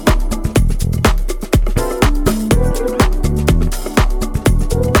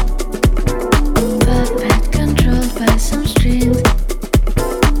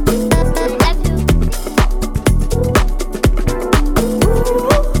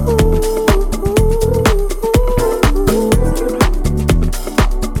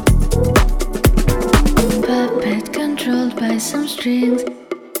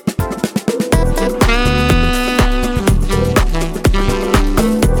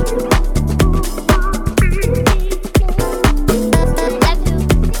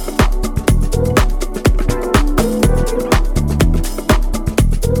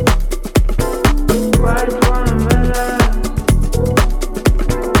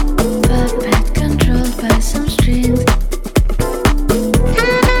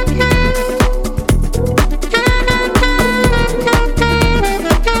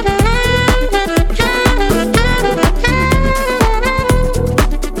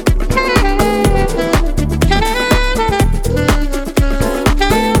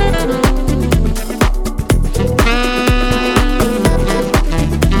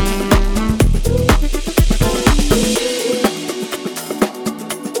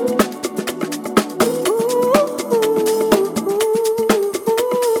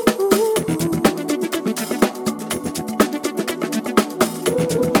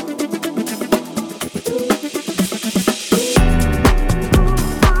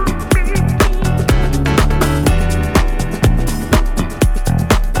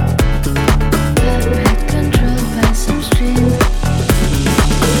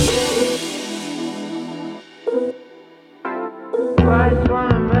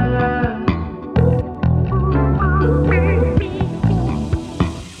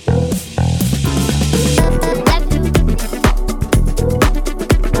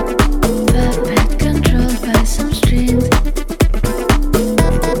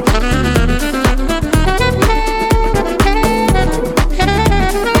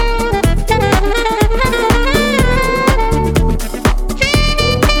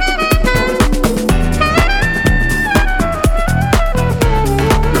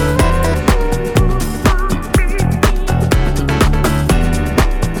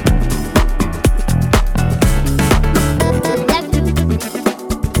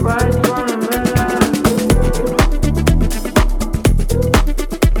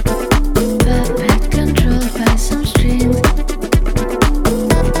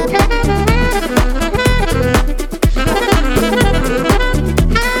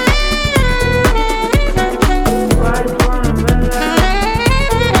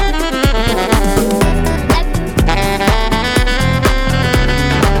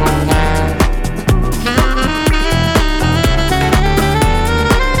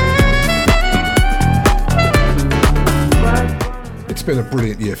 been a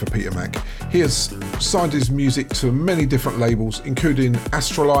brilliant year for Peter Mac. He has signed his music to many different labels, including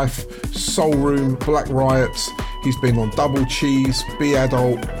Astrolife, Soul Room, Black Riot. He's been on Double Cheese, Be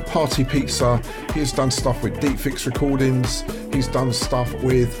Adult, Party Pizza. He has done stuff with Deep Fix Recordings. He's done stuff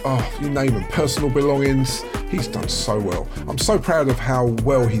with, you name them, Personal Belongings. He's done so well. I'm so proud of how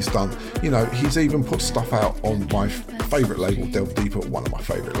well he's done. You know, he's even put stuff out on my favourite label, Delve Deeper, one of my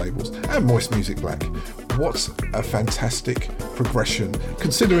favourite labels, and Moist Music Black. What a fantastic progression,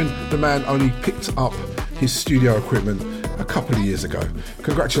 considering the man only picked up his studio equipment a couple of years ago.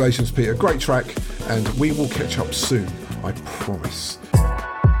 Congratulations, Peter. Great track, and we will catch up soon, I promise.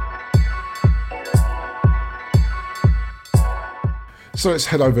 So let's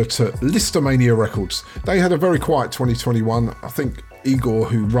head over to Listomania Records. They had a very quiet 2021. I think Igor,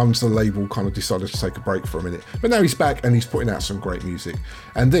 who runs the label, kind of decided to take a break for a minute. But now he's back and he's putting out some great music.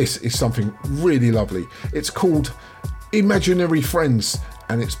 And this is something really lovely. It's called Imaginary Friends,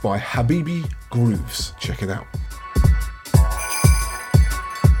 and it's by Habibi Grooves. Check it out.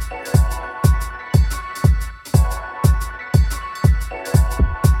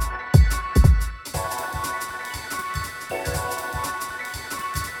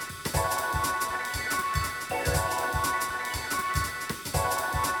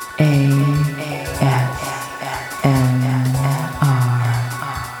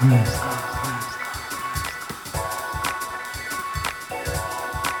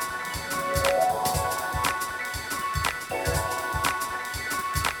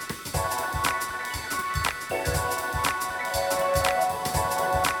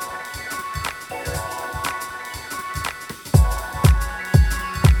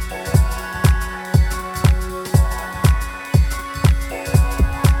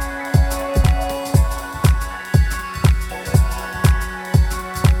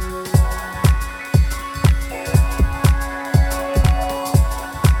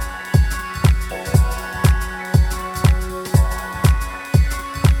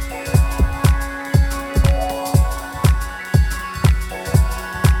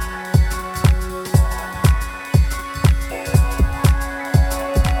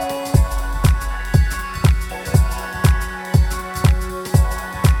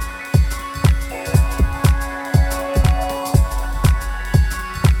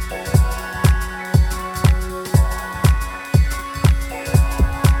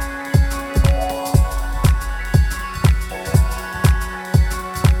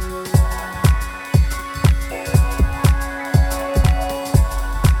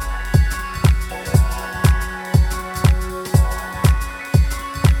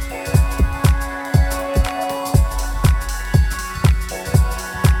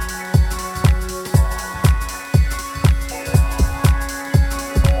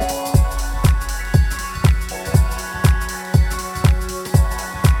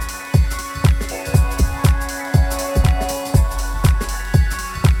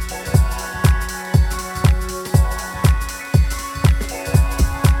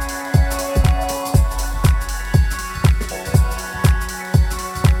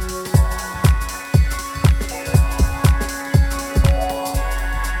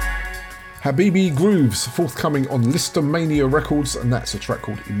 Habibi Grooves, forthcoming on Listomania Records, and that's a track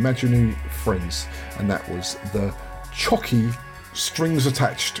called Imaginary Friends, and that was the Chocky Strings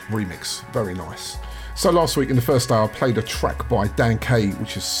Attached remix. Very nice. So last week in the first hour I played a track by Dan K,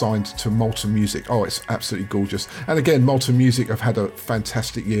 which is signed to Malta Music. Oh, it's absolutely gorgeous. And again, Malta Music have had a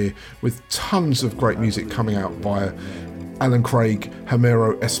fantastic year with tons of great music coming out via Alan Craig,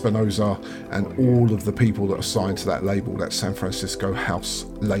 Homero Espinosa, and all of the people that are signed to that label, that San Francisco house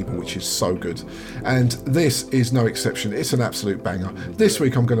label, which is so good. And this is no exception. It's an absolute banger. This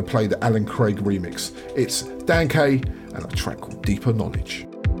week I'm going to play the Alan Craig remix. It's Dan K and a track called Deeper Knowledge.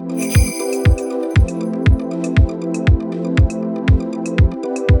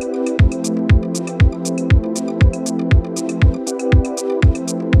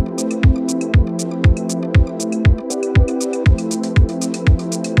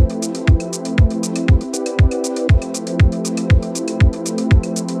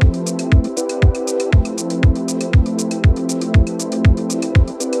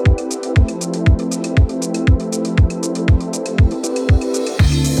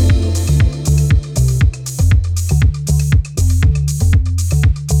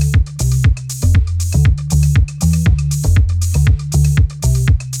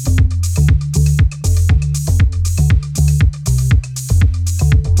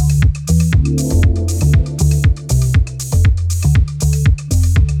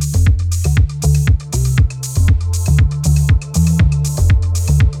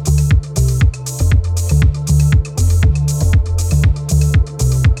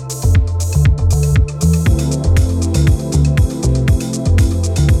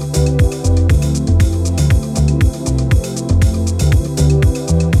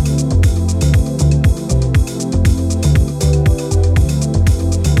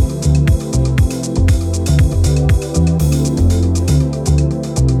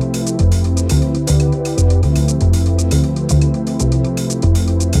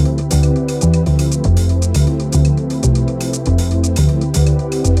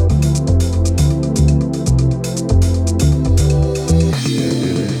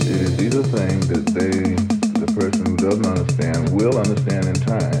 thing that the person who doesn't understand will understand in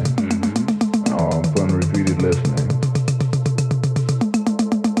time from repeated listening.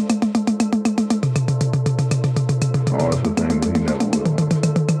 Oh, it's a thing that he never will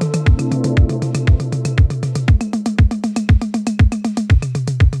understand.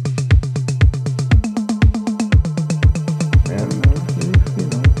 And,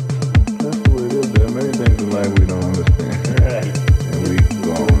 that's the way it is. There are many things in life we don't understand. Right. And we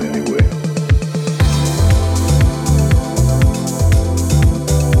go on anyway.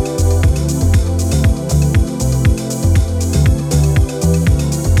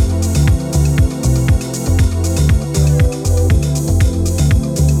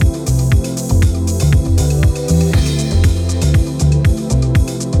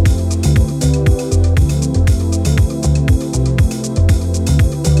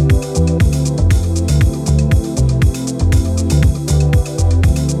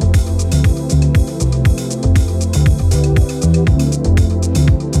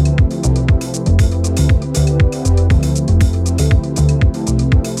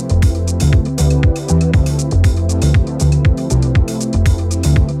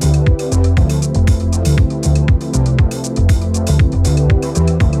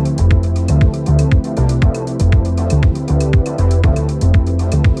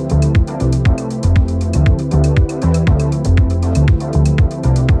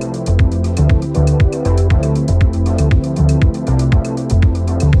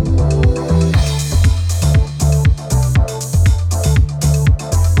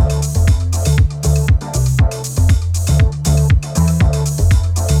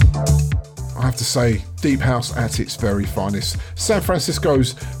 Say deep house at its very finest. San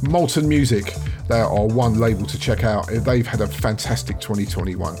Francisco's Molten Music, they are one label to check out. They've had a fantastic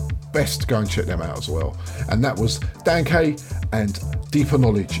 2021. Best go and check them out as well. And that was Dan K and Deeper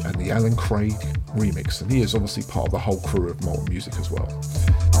Knowledge and the Alan Craig remix, and he is obviously part of the whole crew of Molten Music as well.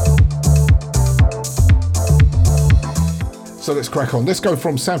 So let's crack on. Let's go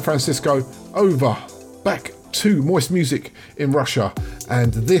from San Francisco over back to Moist Music in Russia,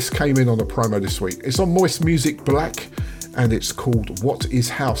 and this came in on a promo this week. It's on Moist Music Black and it's called What Is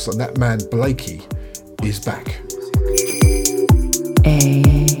House, and that man Blakey is back.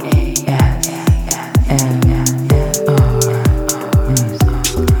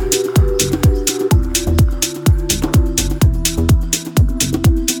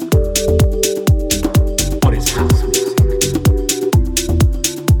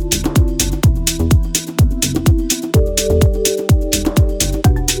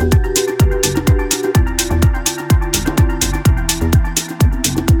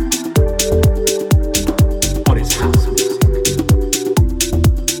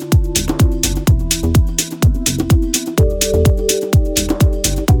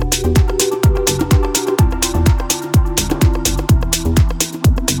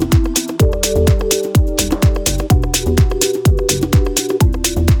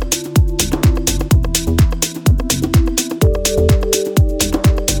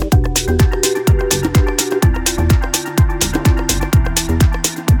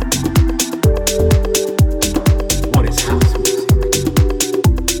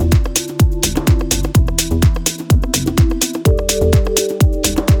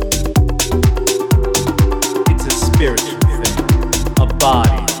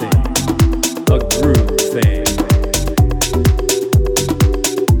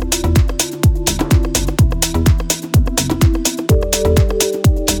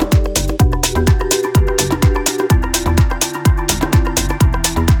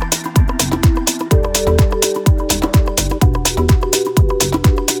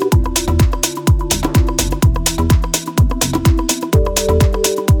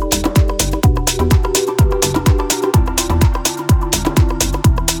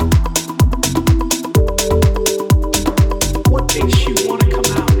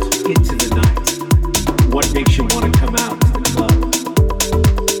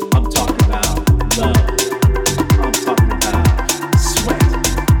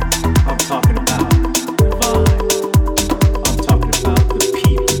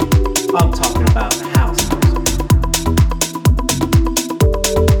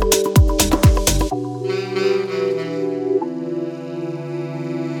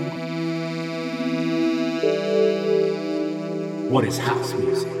 What is house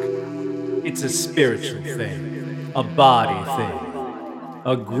music? It's a spiritual thing, a body thing,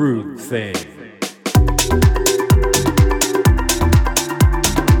 a groove thing.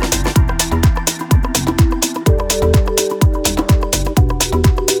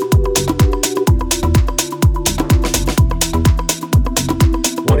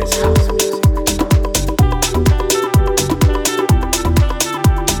 What is house music?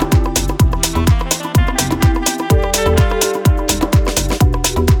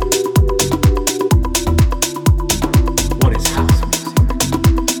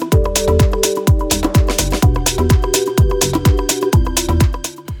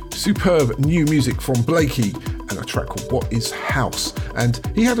 superb new music from Blakey and a track called What Is House. And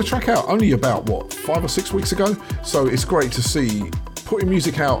he had a track out only about, 5 or 6 weeks ago? So it's great to see putting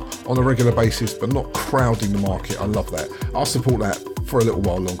music out on a regular basis but not crowding the market. I love that. I'll support that for a little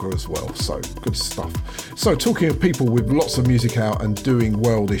while longer as well. So good stuff. So talking of people with lots of music out and doing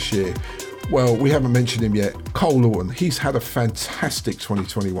well this year, well, we haven't mentioned him yet. Cole Lawton. He's had a fantastic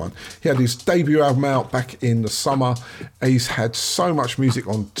 2021. He had his debut album out back in the summer. He's had so much music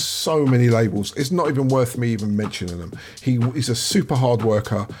on so many labels. It's not even worth me even mentioning them. He is a super hard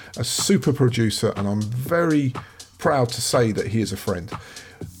worker, a super producer, and I'm very proud to say that he is a friend.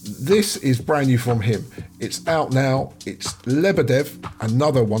 This is brand new from him. It's out now. It's Lebedev,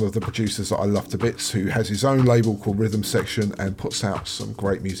 another one of the producers that I love to bits, who has his own label called Rhythm Section and puts out some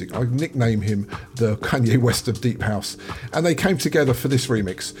great music. I nickname him the Kanye West of Deep House. And they came together for this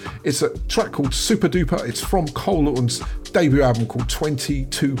remix. It's a track called Super Duper. It's from Cole Lawton's debut album called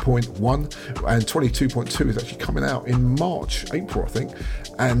 22.1, and 22.2 is actually coming out in April, I think.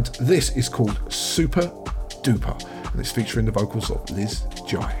 And this is called Super Duper, and it's featuring the vocals of Liz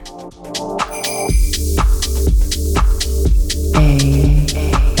Jai.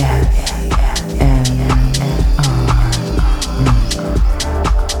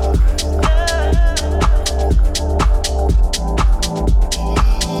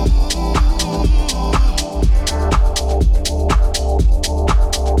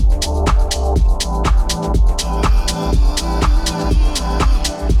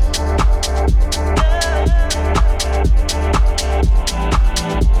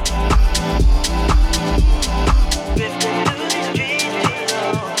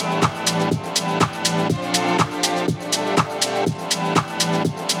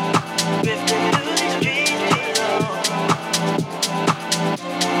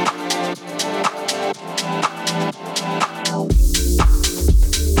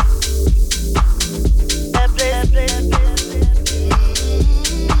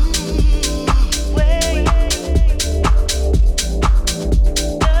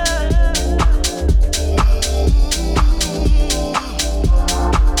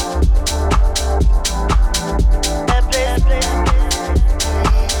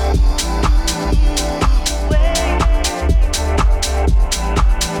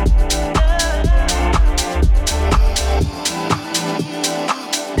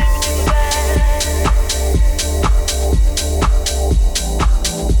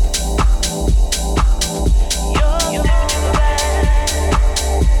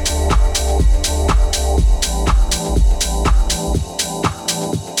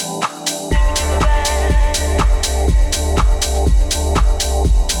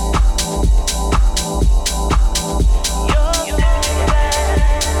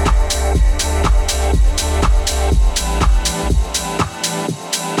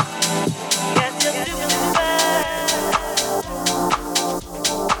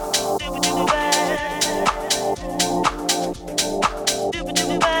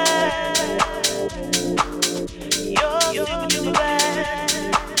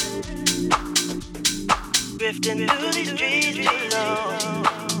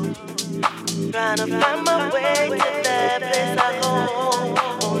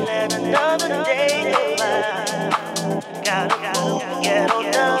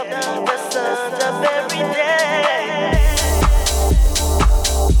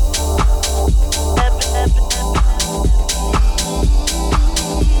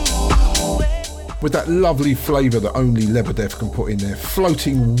 With that lovely flavour that only Lebedev can put in there.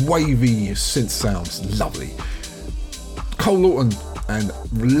 Floating, wavy synth sounds. Lovely. Cole Lawton and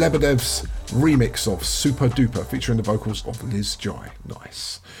Lebedev's remix of Super Duper featuring the vocals of Liz Jai.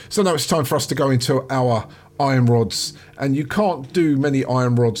 Nice. So now it's time for us to go into our Iron Rods, and you can't do many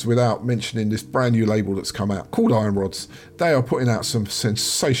Iron Rods without mentioning this brand new label that's come out called Iron Rods. They are putting out some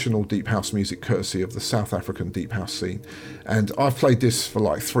sensational deep house music courtesy of the South African deep house scene, and I've played this for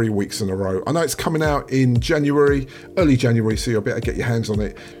like 3 weeks in a row. I know it's coming out in January, early January, so you'll better get your hands on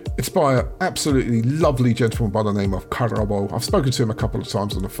it. It's by an absolutely lovely gentleman by the name of Karabo. I've spoken to him a couple of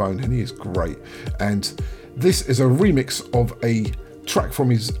times on the phone and he is great, and this is a remix of a track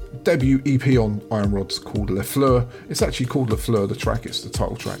from his debut EP on Iron Rods called Le Fleur. It's actually called Le Fleur, the track, it's the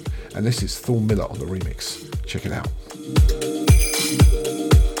title track, and this is Thorn Miller on the remix. Check it out.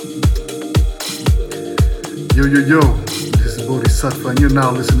 Yo, yo, yo, this is Bodhisattva and you're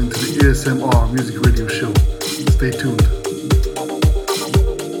now listening to the ASMR Music Radio Show. Stay tuned.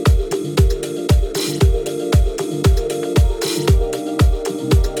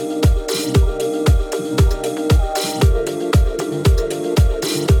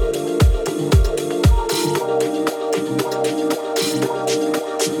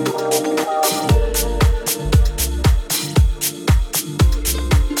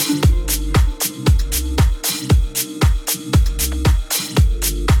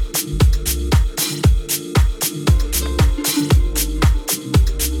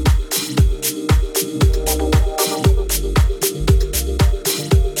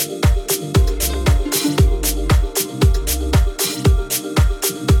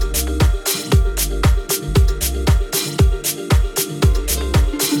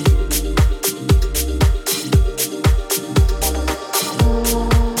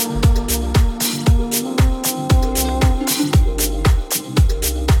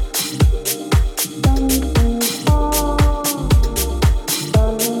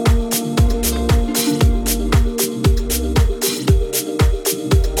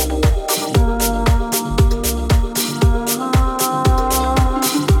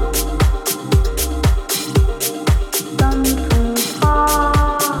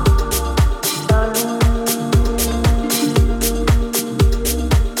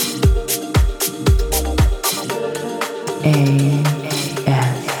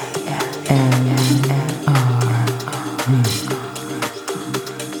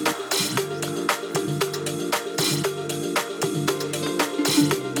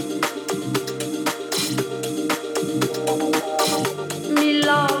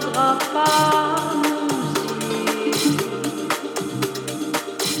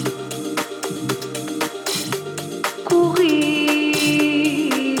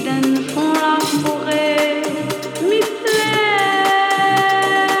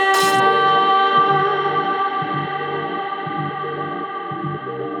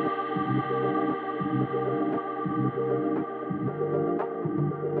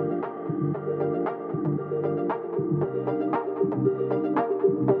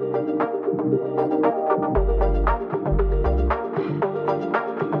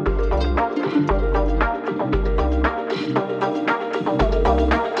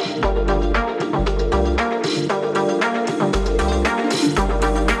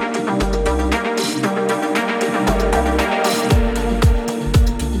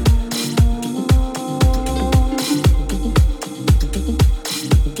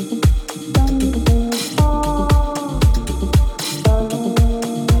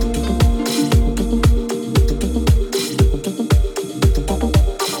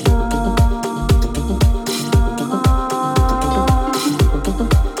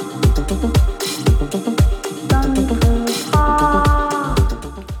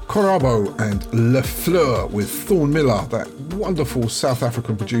 Corabo and Le Fleur with Thorn Miller, that wonderful South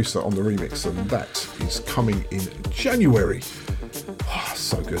African producer on the remix, and that is coming in January. Oh,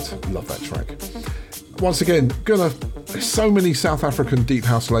 so good, love that track. Once again, there's so many South African deep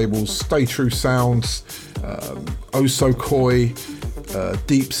house labels: Stay True Sounds, Oh So Coy,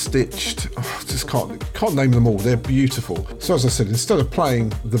 Deep Stitched. Just can't name them all. They're beautiful. So as I said, instead of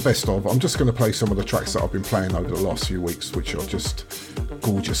playing the best of, I'm just going to play some of the tracks that I've been playing over the last few weeks, which are just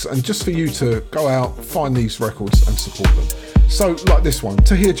gorgeous, and just for you to go out, find these records and support them. So like this one,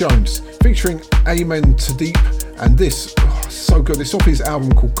 Tahir Jones featuring Amen to Deep, and this, so good. It's off his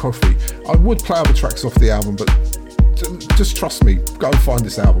album called Coffee. I would play other tracks off the album, but just trust me, go and find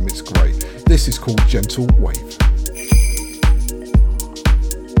this album, it's great. This is called Gentle Wave.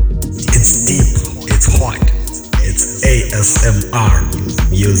 It's deep, it's hot, it's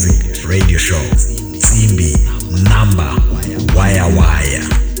ASMR Music Radio Show. Simbi Number Wire Wire.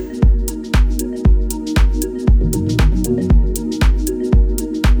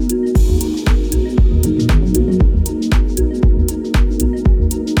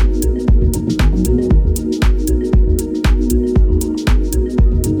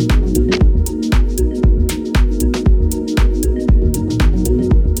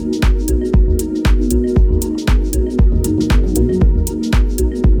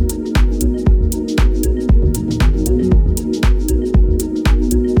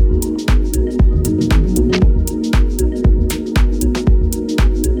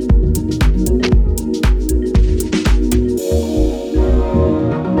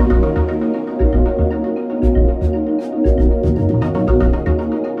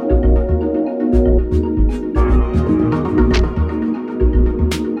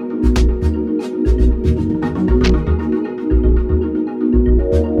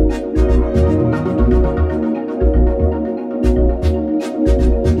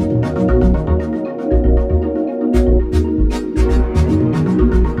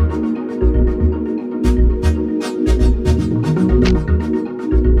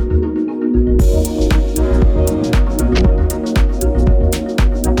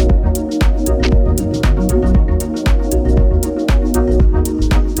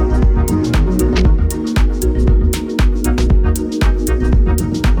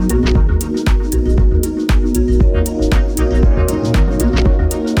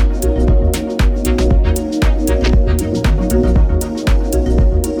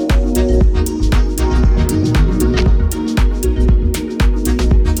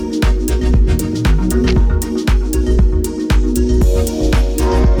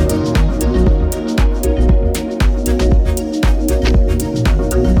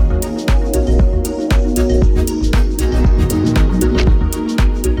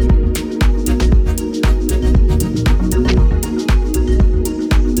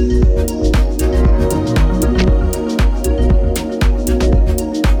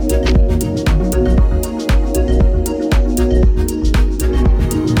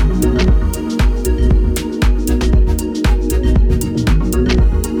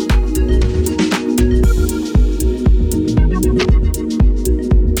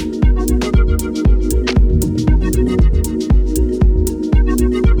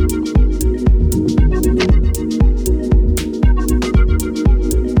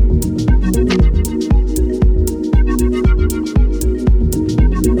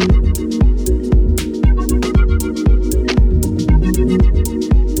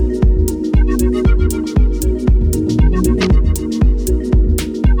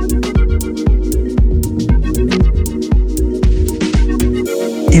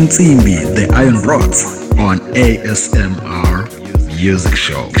 Insimbi, the Iron Rods on ASMR Music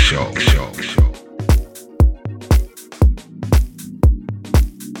Show.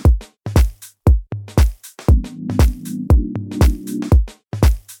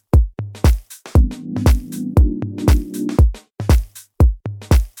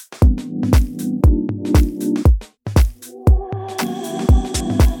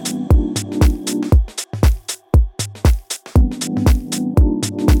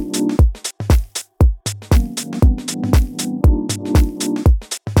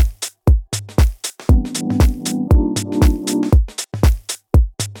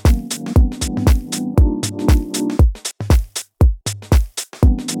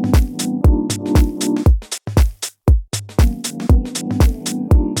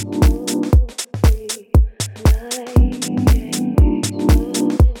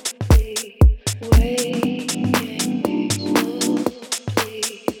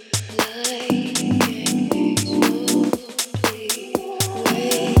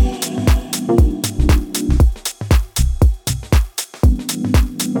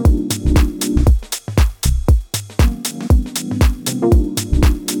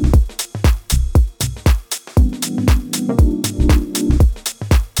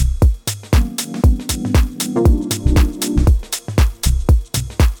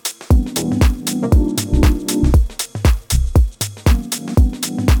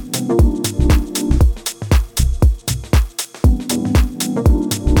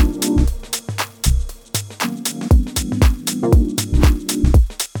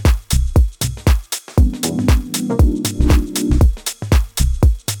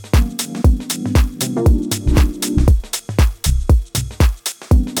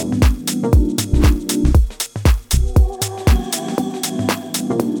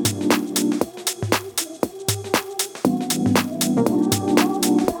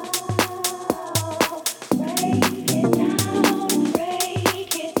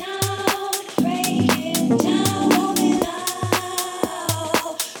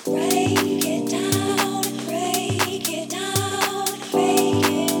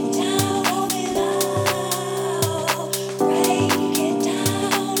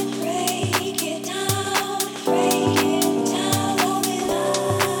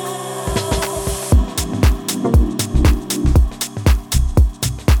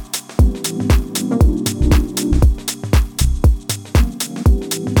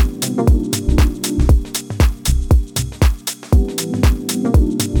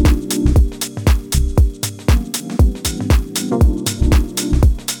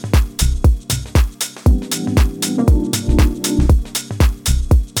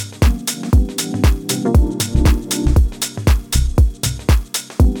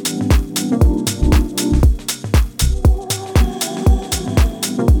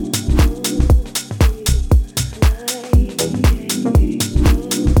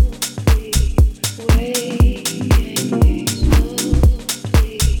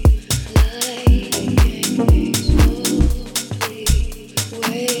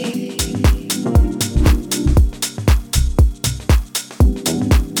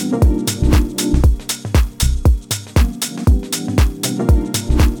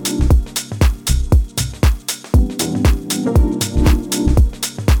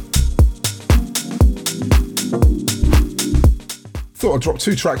 Thought I'd drop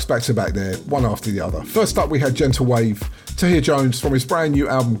two tracks back to back there, one after the other. First up, we had Gentle Wave, Tahir Jones from his brand new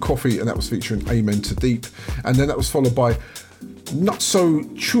album Coffee, and that was featuring Amen to Deep. And then that was followed by Nutso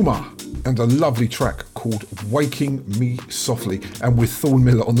Chuma and a lovely track called Waking Me Softly, and with Thorn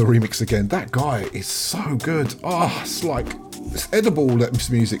Miller on the remix again. That guy is so good. It's edible, that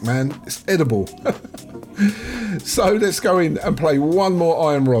music, man. It's edible. So let's go in and play one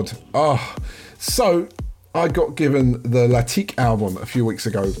more Iron Rod. So I got given the Latique album a few weeks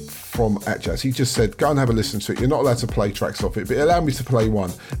ago from Atjazz. He just said, go and have a listen to it. You're not allowed to play tracks off it, but it allowed me to play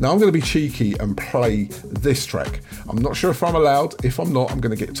one. Now I'm going to be cheeky and play this track. I'm not sure if I'm allowed. If I'm not, I'm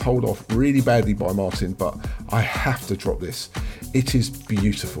going to get told off really badly by Martin, but I have to drop this. It is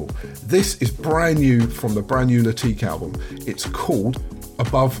beautiful. This is brand new from the brand new Latique album. It's called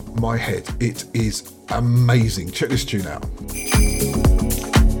Above My Head. It is amazing. Check this tune out.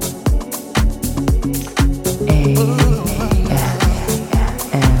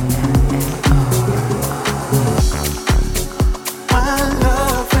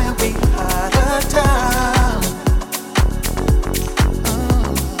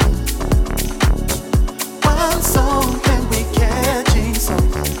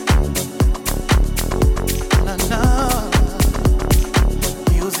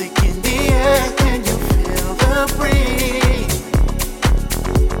 Music in the air, can you feel the breeze?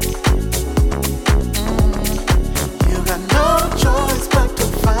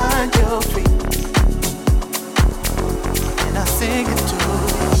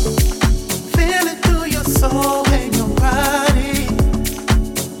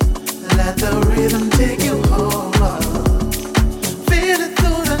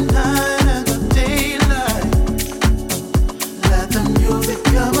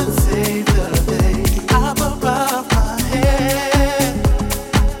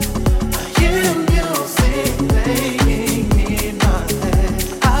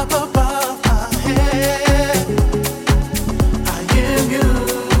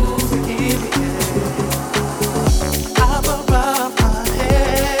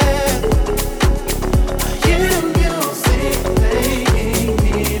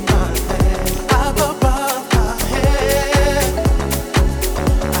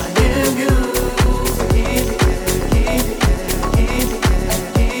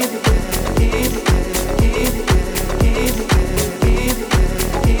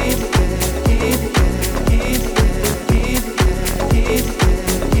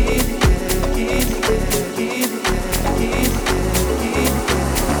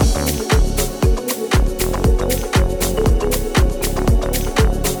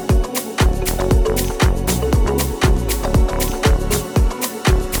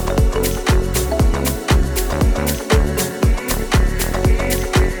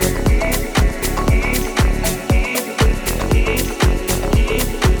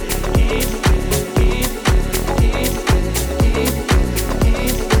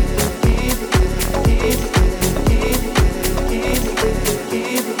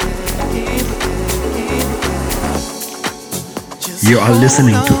 You are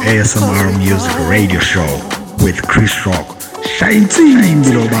listening to ASMR Music Radio Show with Chris Rock. Shine team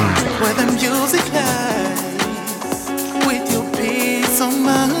below bar. Where the music lies with your peace of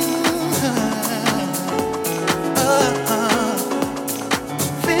mind.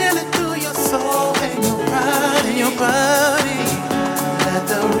 Feel it through your soul and your pride and your body. Let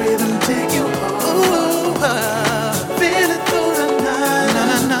the rhythm take you over. Feel it through the night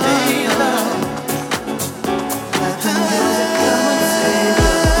and the daylight. Let the music come and save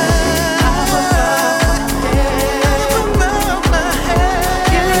you.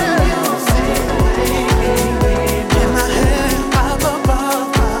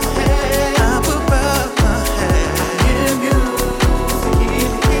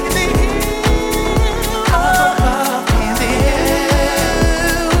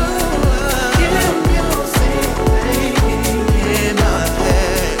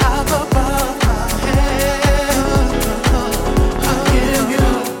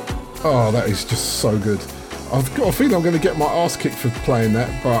 Oh, that is just so good. I've got a feeling I'm going to get my arse kicked for playing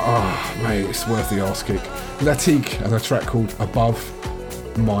that, but mate, it's worth the arse kick. Latique and a track called Above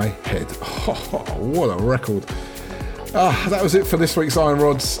My Head. Oh, what a record. That was it for this week's Iron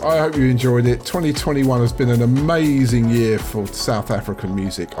Rods. I hope you enjoyed it. 2021 has been an amazing year for South African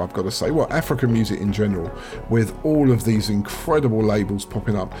music, I've got to say. Well, African music in general, with all of these incredible labels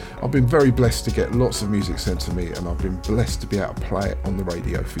popping up. I've been very blessed to get lots of music sent to me, and I've been blessed to be able to play it on the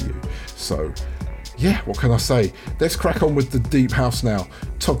radio for you. So, yeah, what can I say? Let's crack on with the deep house now.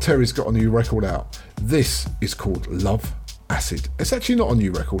 Todd Terry's got a new record out. This is called Love Acid. It's actually not a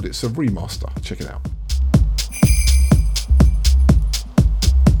new record, it's a remaster. Check it out.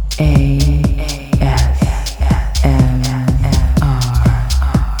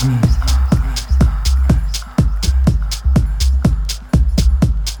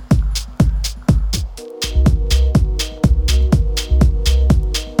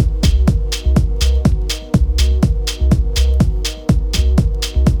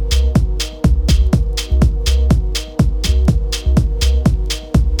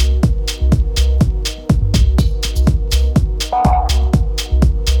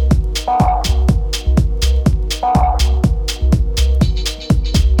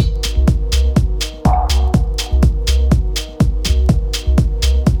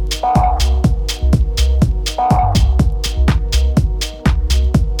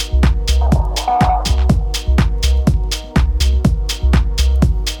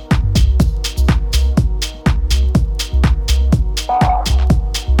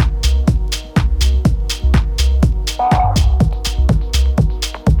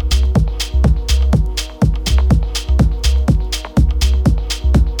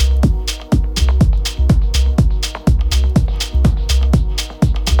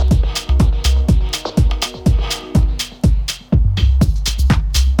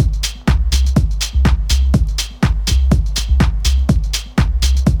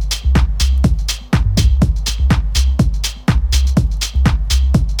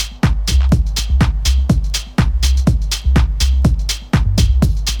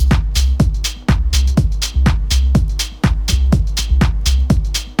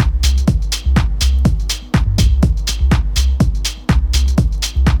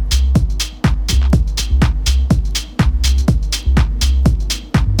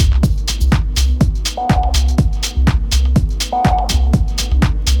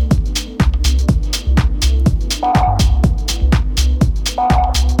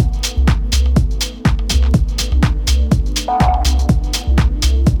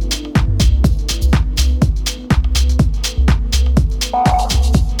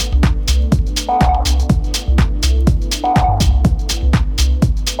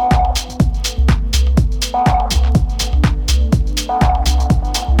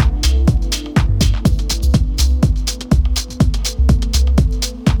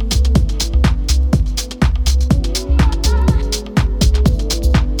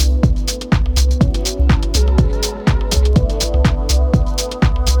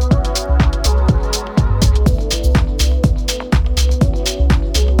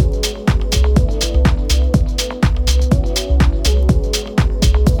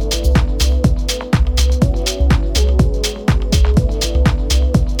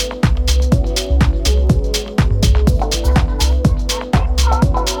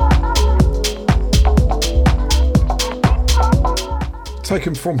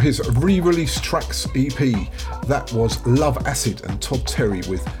 Taken from his re-release tracks EP, that was Love Acid and Todd Terry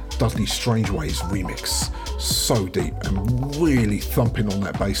with Dudley Strangeways remix. So deep and really thumping on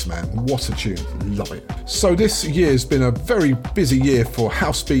that bass, man. What a tune, love it. So this year's been a very busy year for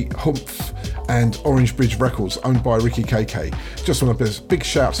Housebeat, Humph and Orange Bridge Records, owned by Ricky KK. Just want to big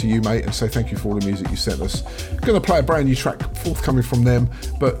shout to you, mate, and say thank you for all the music you sent us. Going to play a brand new track forthcoming from them,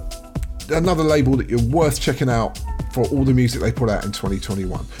 but another label that you're worth checking out for all the music they put out in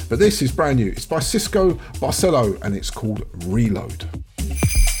 2021. But this is brand new. It's by Cisco Barcelo and it's called Reload.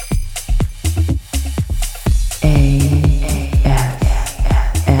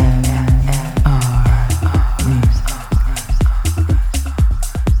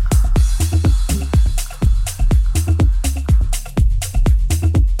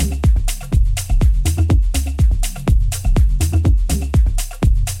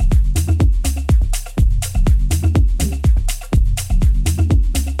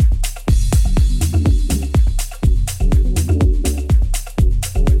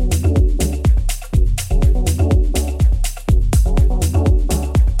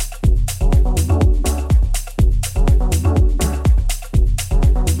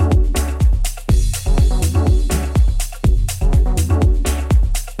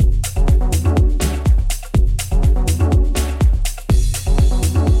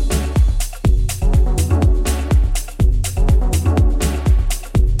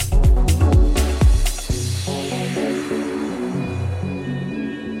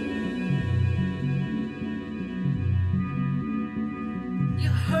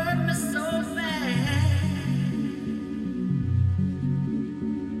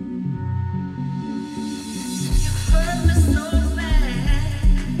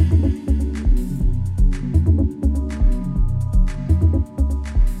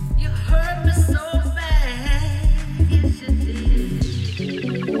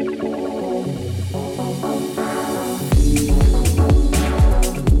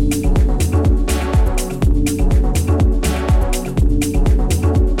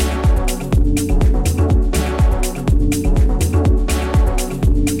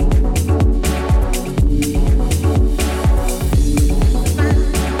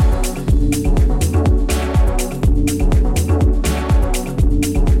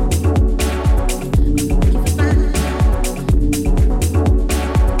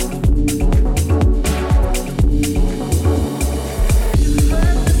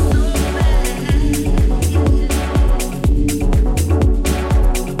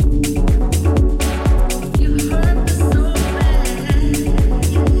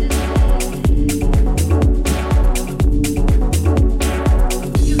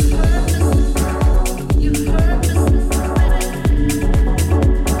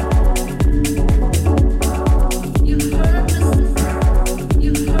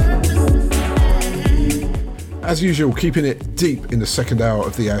 As usual, keeping it deep in the second hour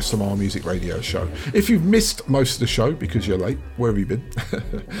of the ASMR Music Radio Show. If you've missed most of the show because you're late, where have you been?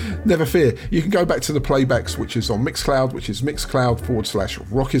 Never fear, you can go back to the playbacks, which is on Mixcloud, which is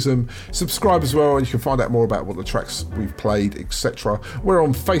mixcloud.com/rockism. Subscribe as well, and you can find out more about what the tracks we've played, etc. We're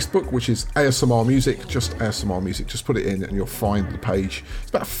on Facebook, which is ASMR Music, just ASMR Music. Just put it in and you'll find the page.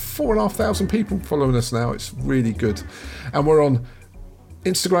 It's about 4,500 people following us now. It's really good. And we're on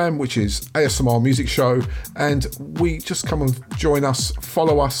Instagram, which is ASMR Music Show, and we just come and join us,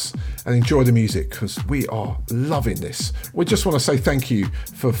 follow us and enjoy the music because we are loving this. We just want to say thank you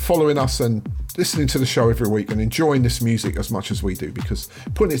for following us and listening to the show every week and enjoying this music as much as we do, because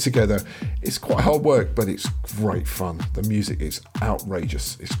putting it together is quite hard work, but it's great fun. The music is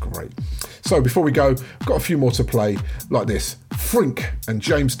outrageous. It's great. So before we go, I've got a few more to play, like this. Frink and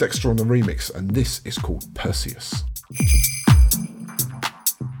James Dexter on the remix, and this is called Perseus.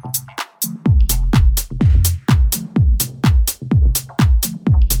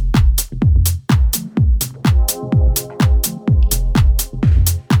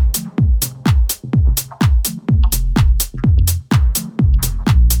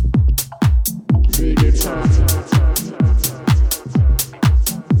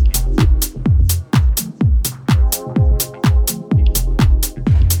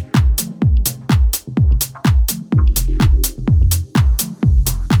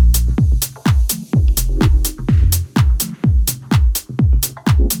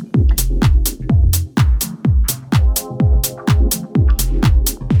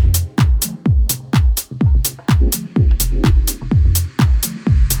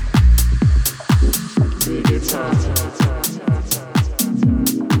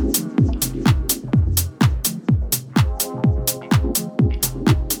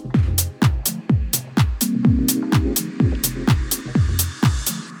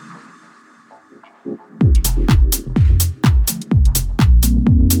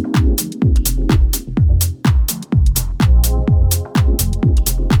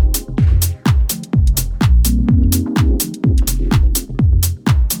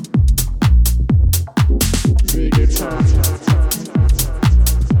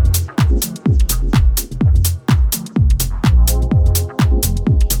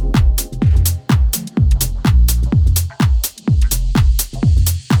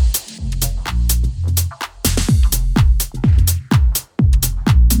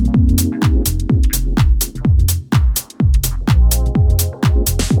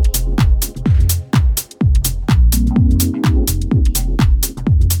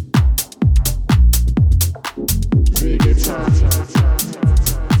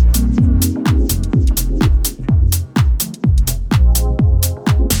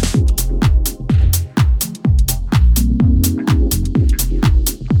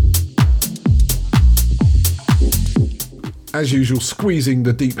 as usual, squeezing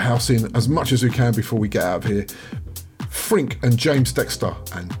the deep house in as much as we can before we get out of here. Frink and James Dexter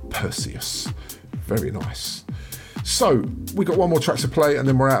and Perseus. Very nice. So, we got one more track to play and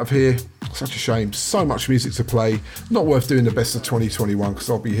then we're out of here. Such a shame. So much music to play. Not worth doing the best of 2021 because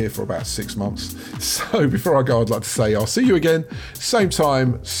I'll be here for about 6 months. So before I go, I'd like to say I'll see you again, same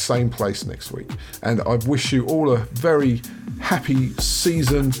time, same place next week. And I wish you all a very happy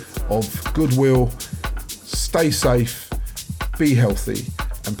season of goodwill. Stay safe, be healthy,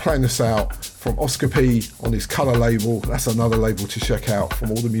 and playing us out from Oscar P on his Colour label. That's another label to check out from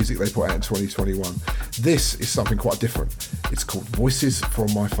all the music they put out in 2021. This is something quite different. It's called Voices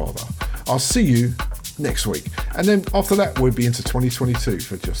from My Father. I'll see you next week. And then after that, we'll be into 2022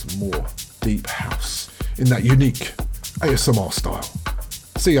 for just more deep house in that unique ASMR style.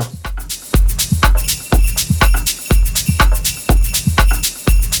 See ya.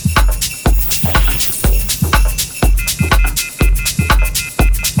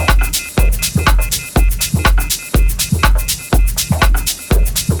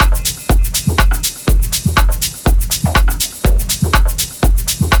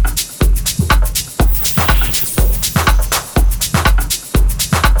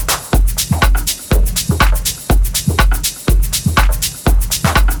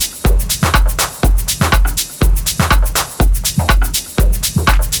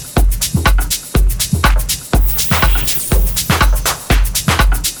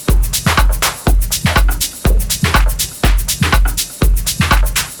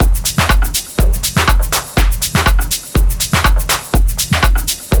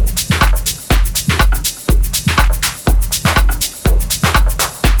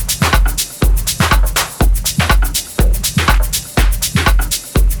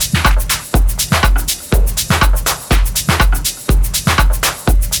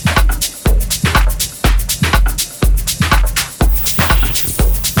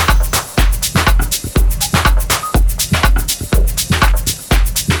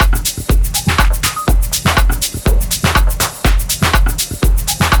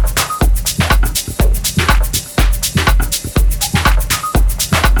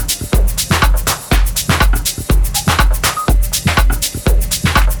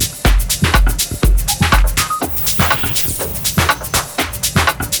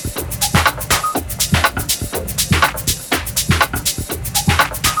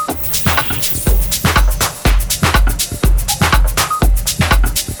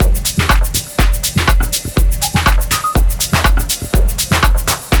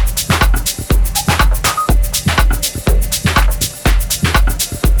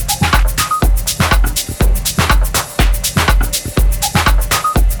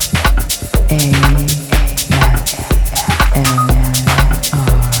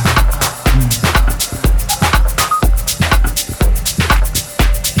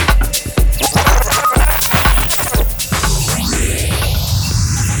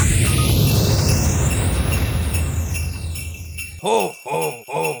 Ho, ho,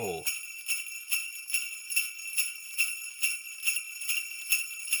 ho.